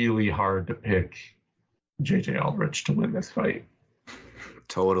really hard to pick JJ Aldrich to win this fight.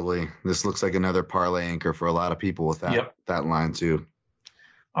 Totally. This looks like another parlay anchor for a lot of people with that line too.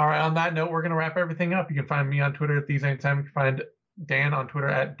 All right. On that note, we're going to wrap everything up. You can find me on Twitter at TheSameTime. You can find Dan on Twitter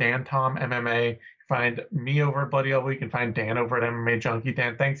at DanTomMMA. You can find me over at Bloody Elbow. You can find Dan over at MMA Junkie.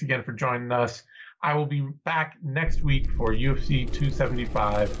 Dan, thanks again for joining us. I will be back next week for UFC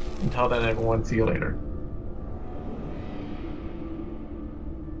 275. Until then, everyone, see you later.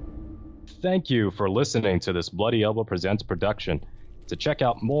 Thank you for listening to this Bloody Elbow Presents production. To check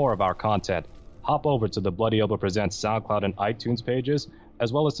out more of our content, hop over to the Bloody Elbow Presents SoundCloud and iTunes pages,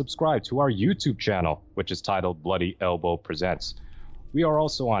 as well as subscribe to our YouTube channel, which is titled Bloody Elbow Presents. We are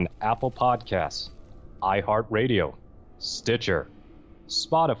also on Apple Podcasts, iHeartRadio, Stitcher,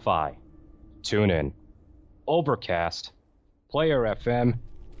 Spotify, TuneIn, Overcast, Player FM,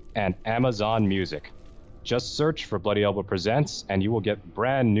 and Amazon Music. Just search for Bloody Elbow Presents, and you will get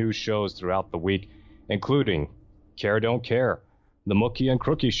brand new shows throughout the week, including Care Don't Care, The Mookie and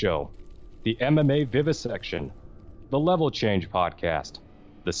Crookie Show, the MMA Vivisection, the Level Change Podcast,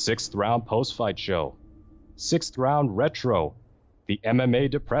 the 6th Round Post-Fight Show, 6th Round Retro, the MMA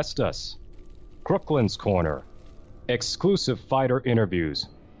Depressed Us, Crooklyn's Corner, exclusive fighter interviews,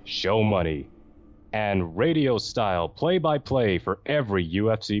 show money, and radio-style play-by-play for every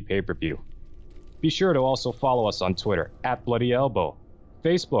UFC pay-per-view. Be sure to also follow us on Twitter at Bloody Elbow,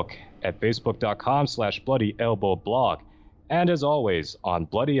 Facebook at facebook.com/BloodyElbowBlog, and as always on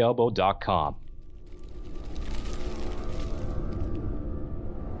BloodyElbow.com.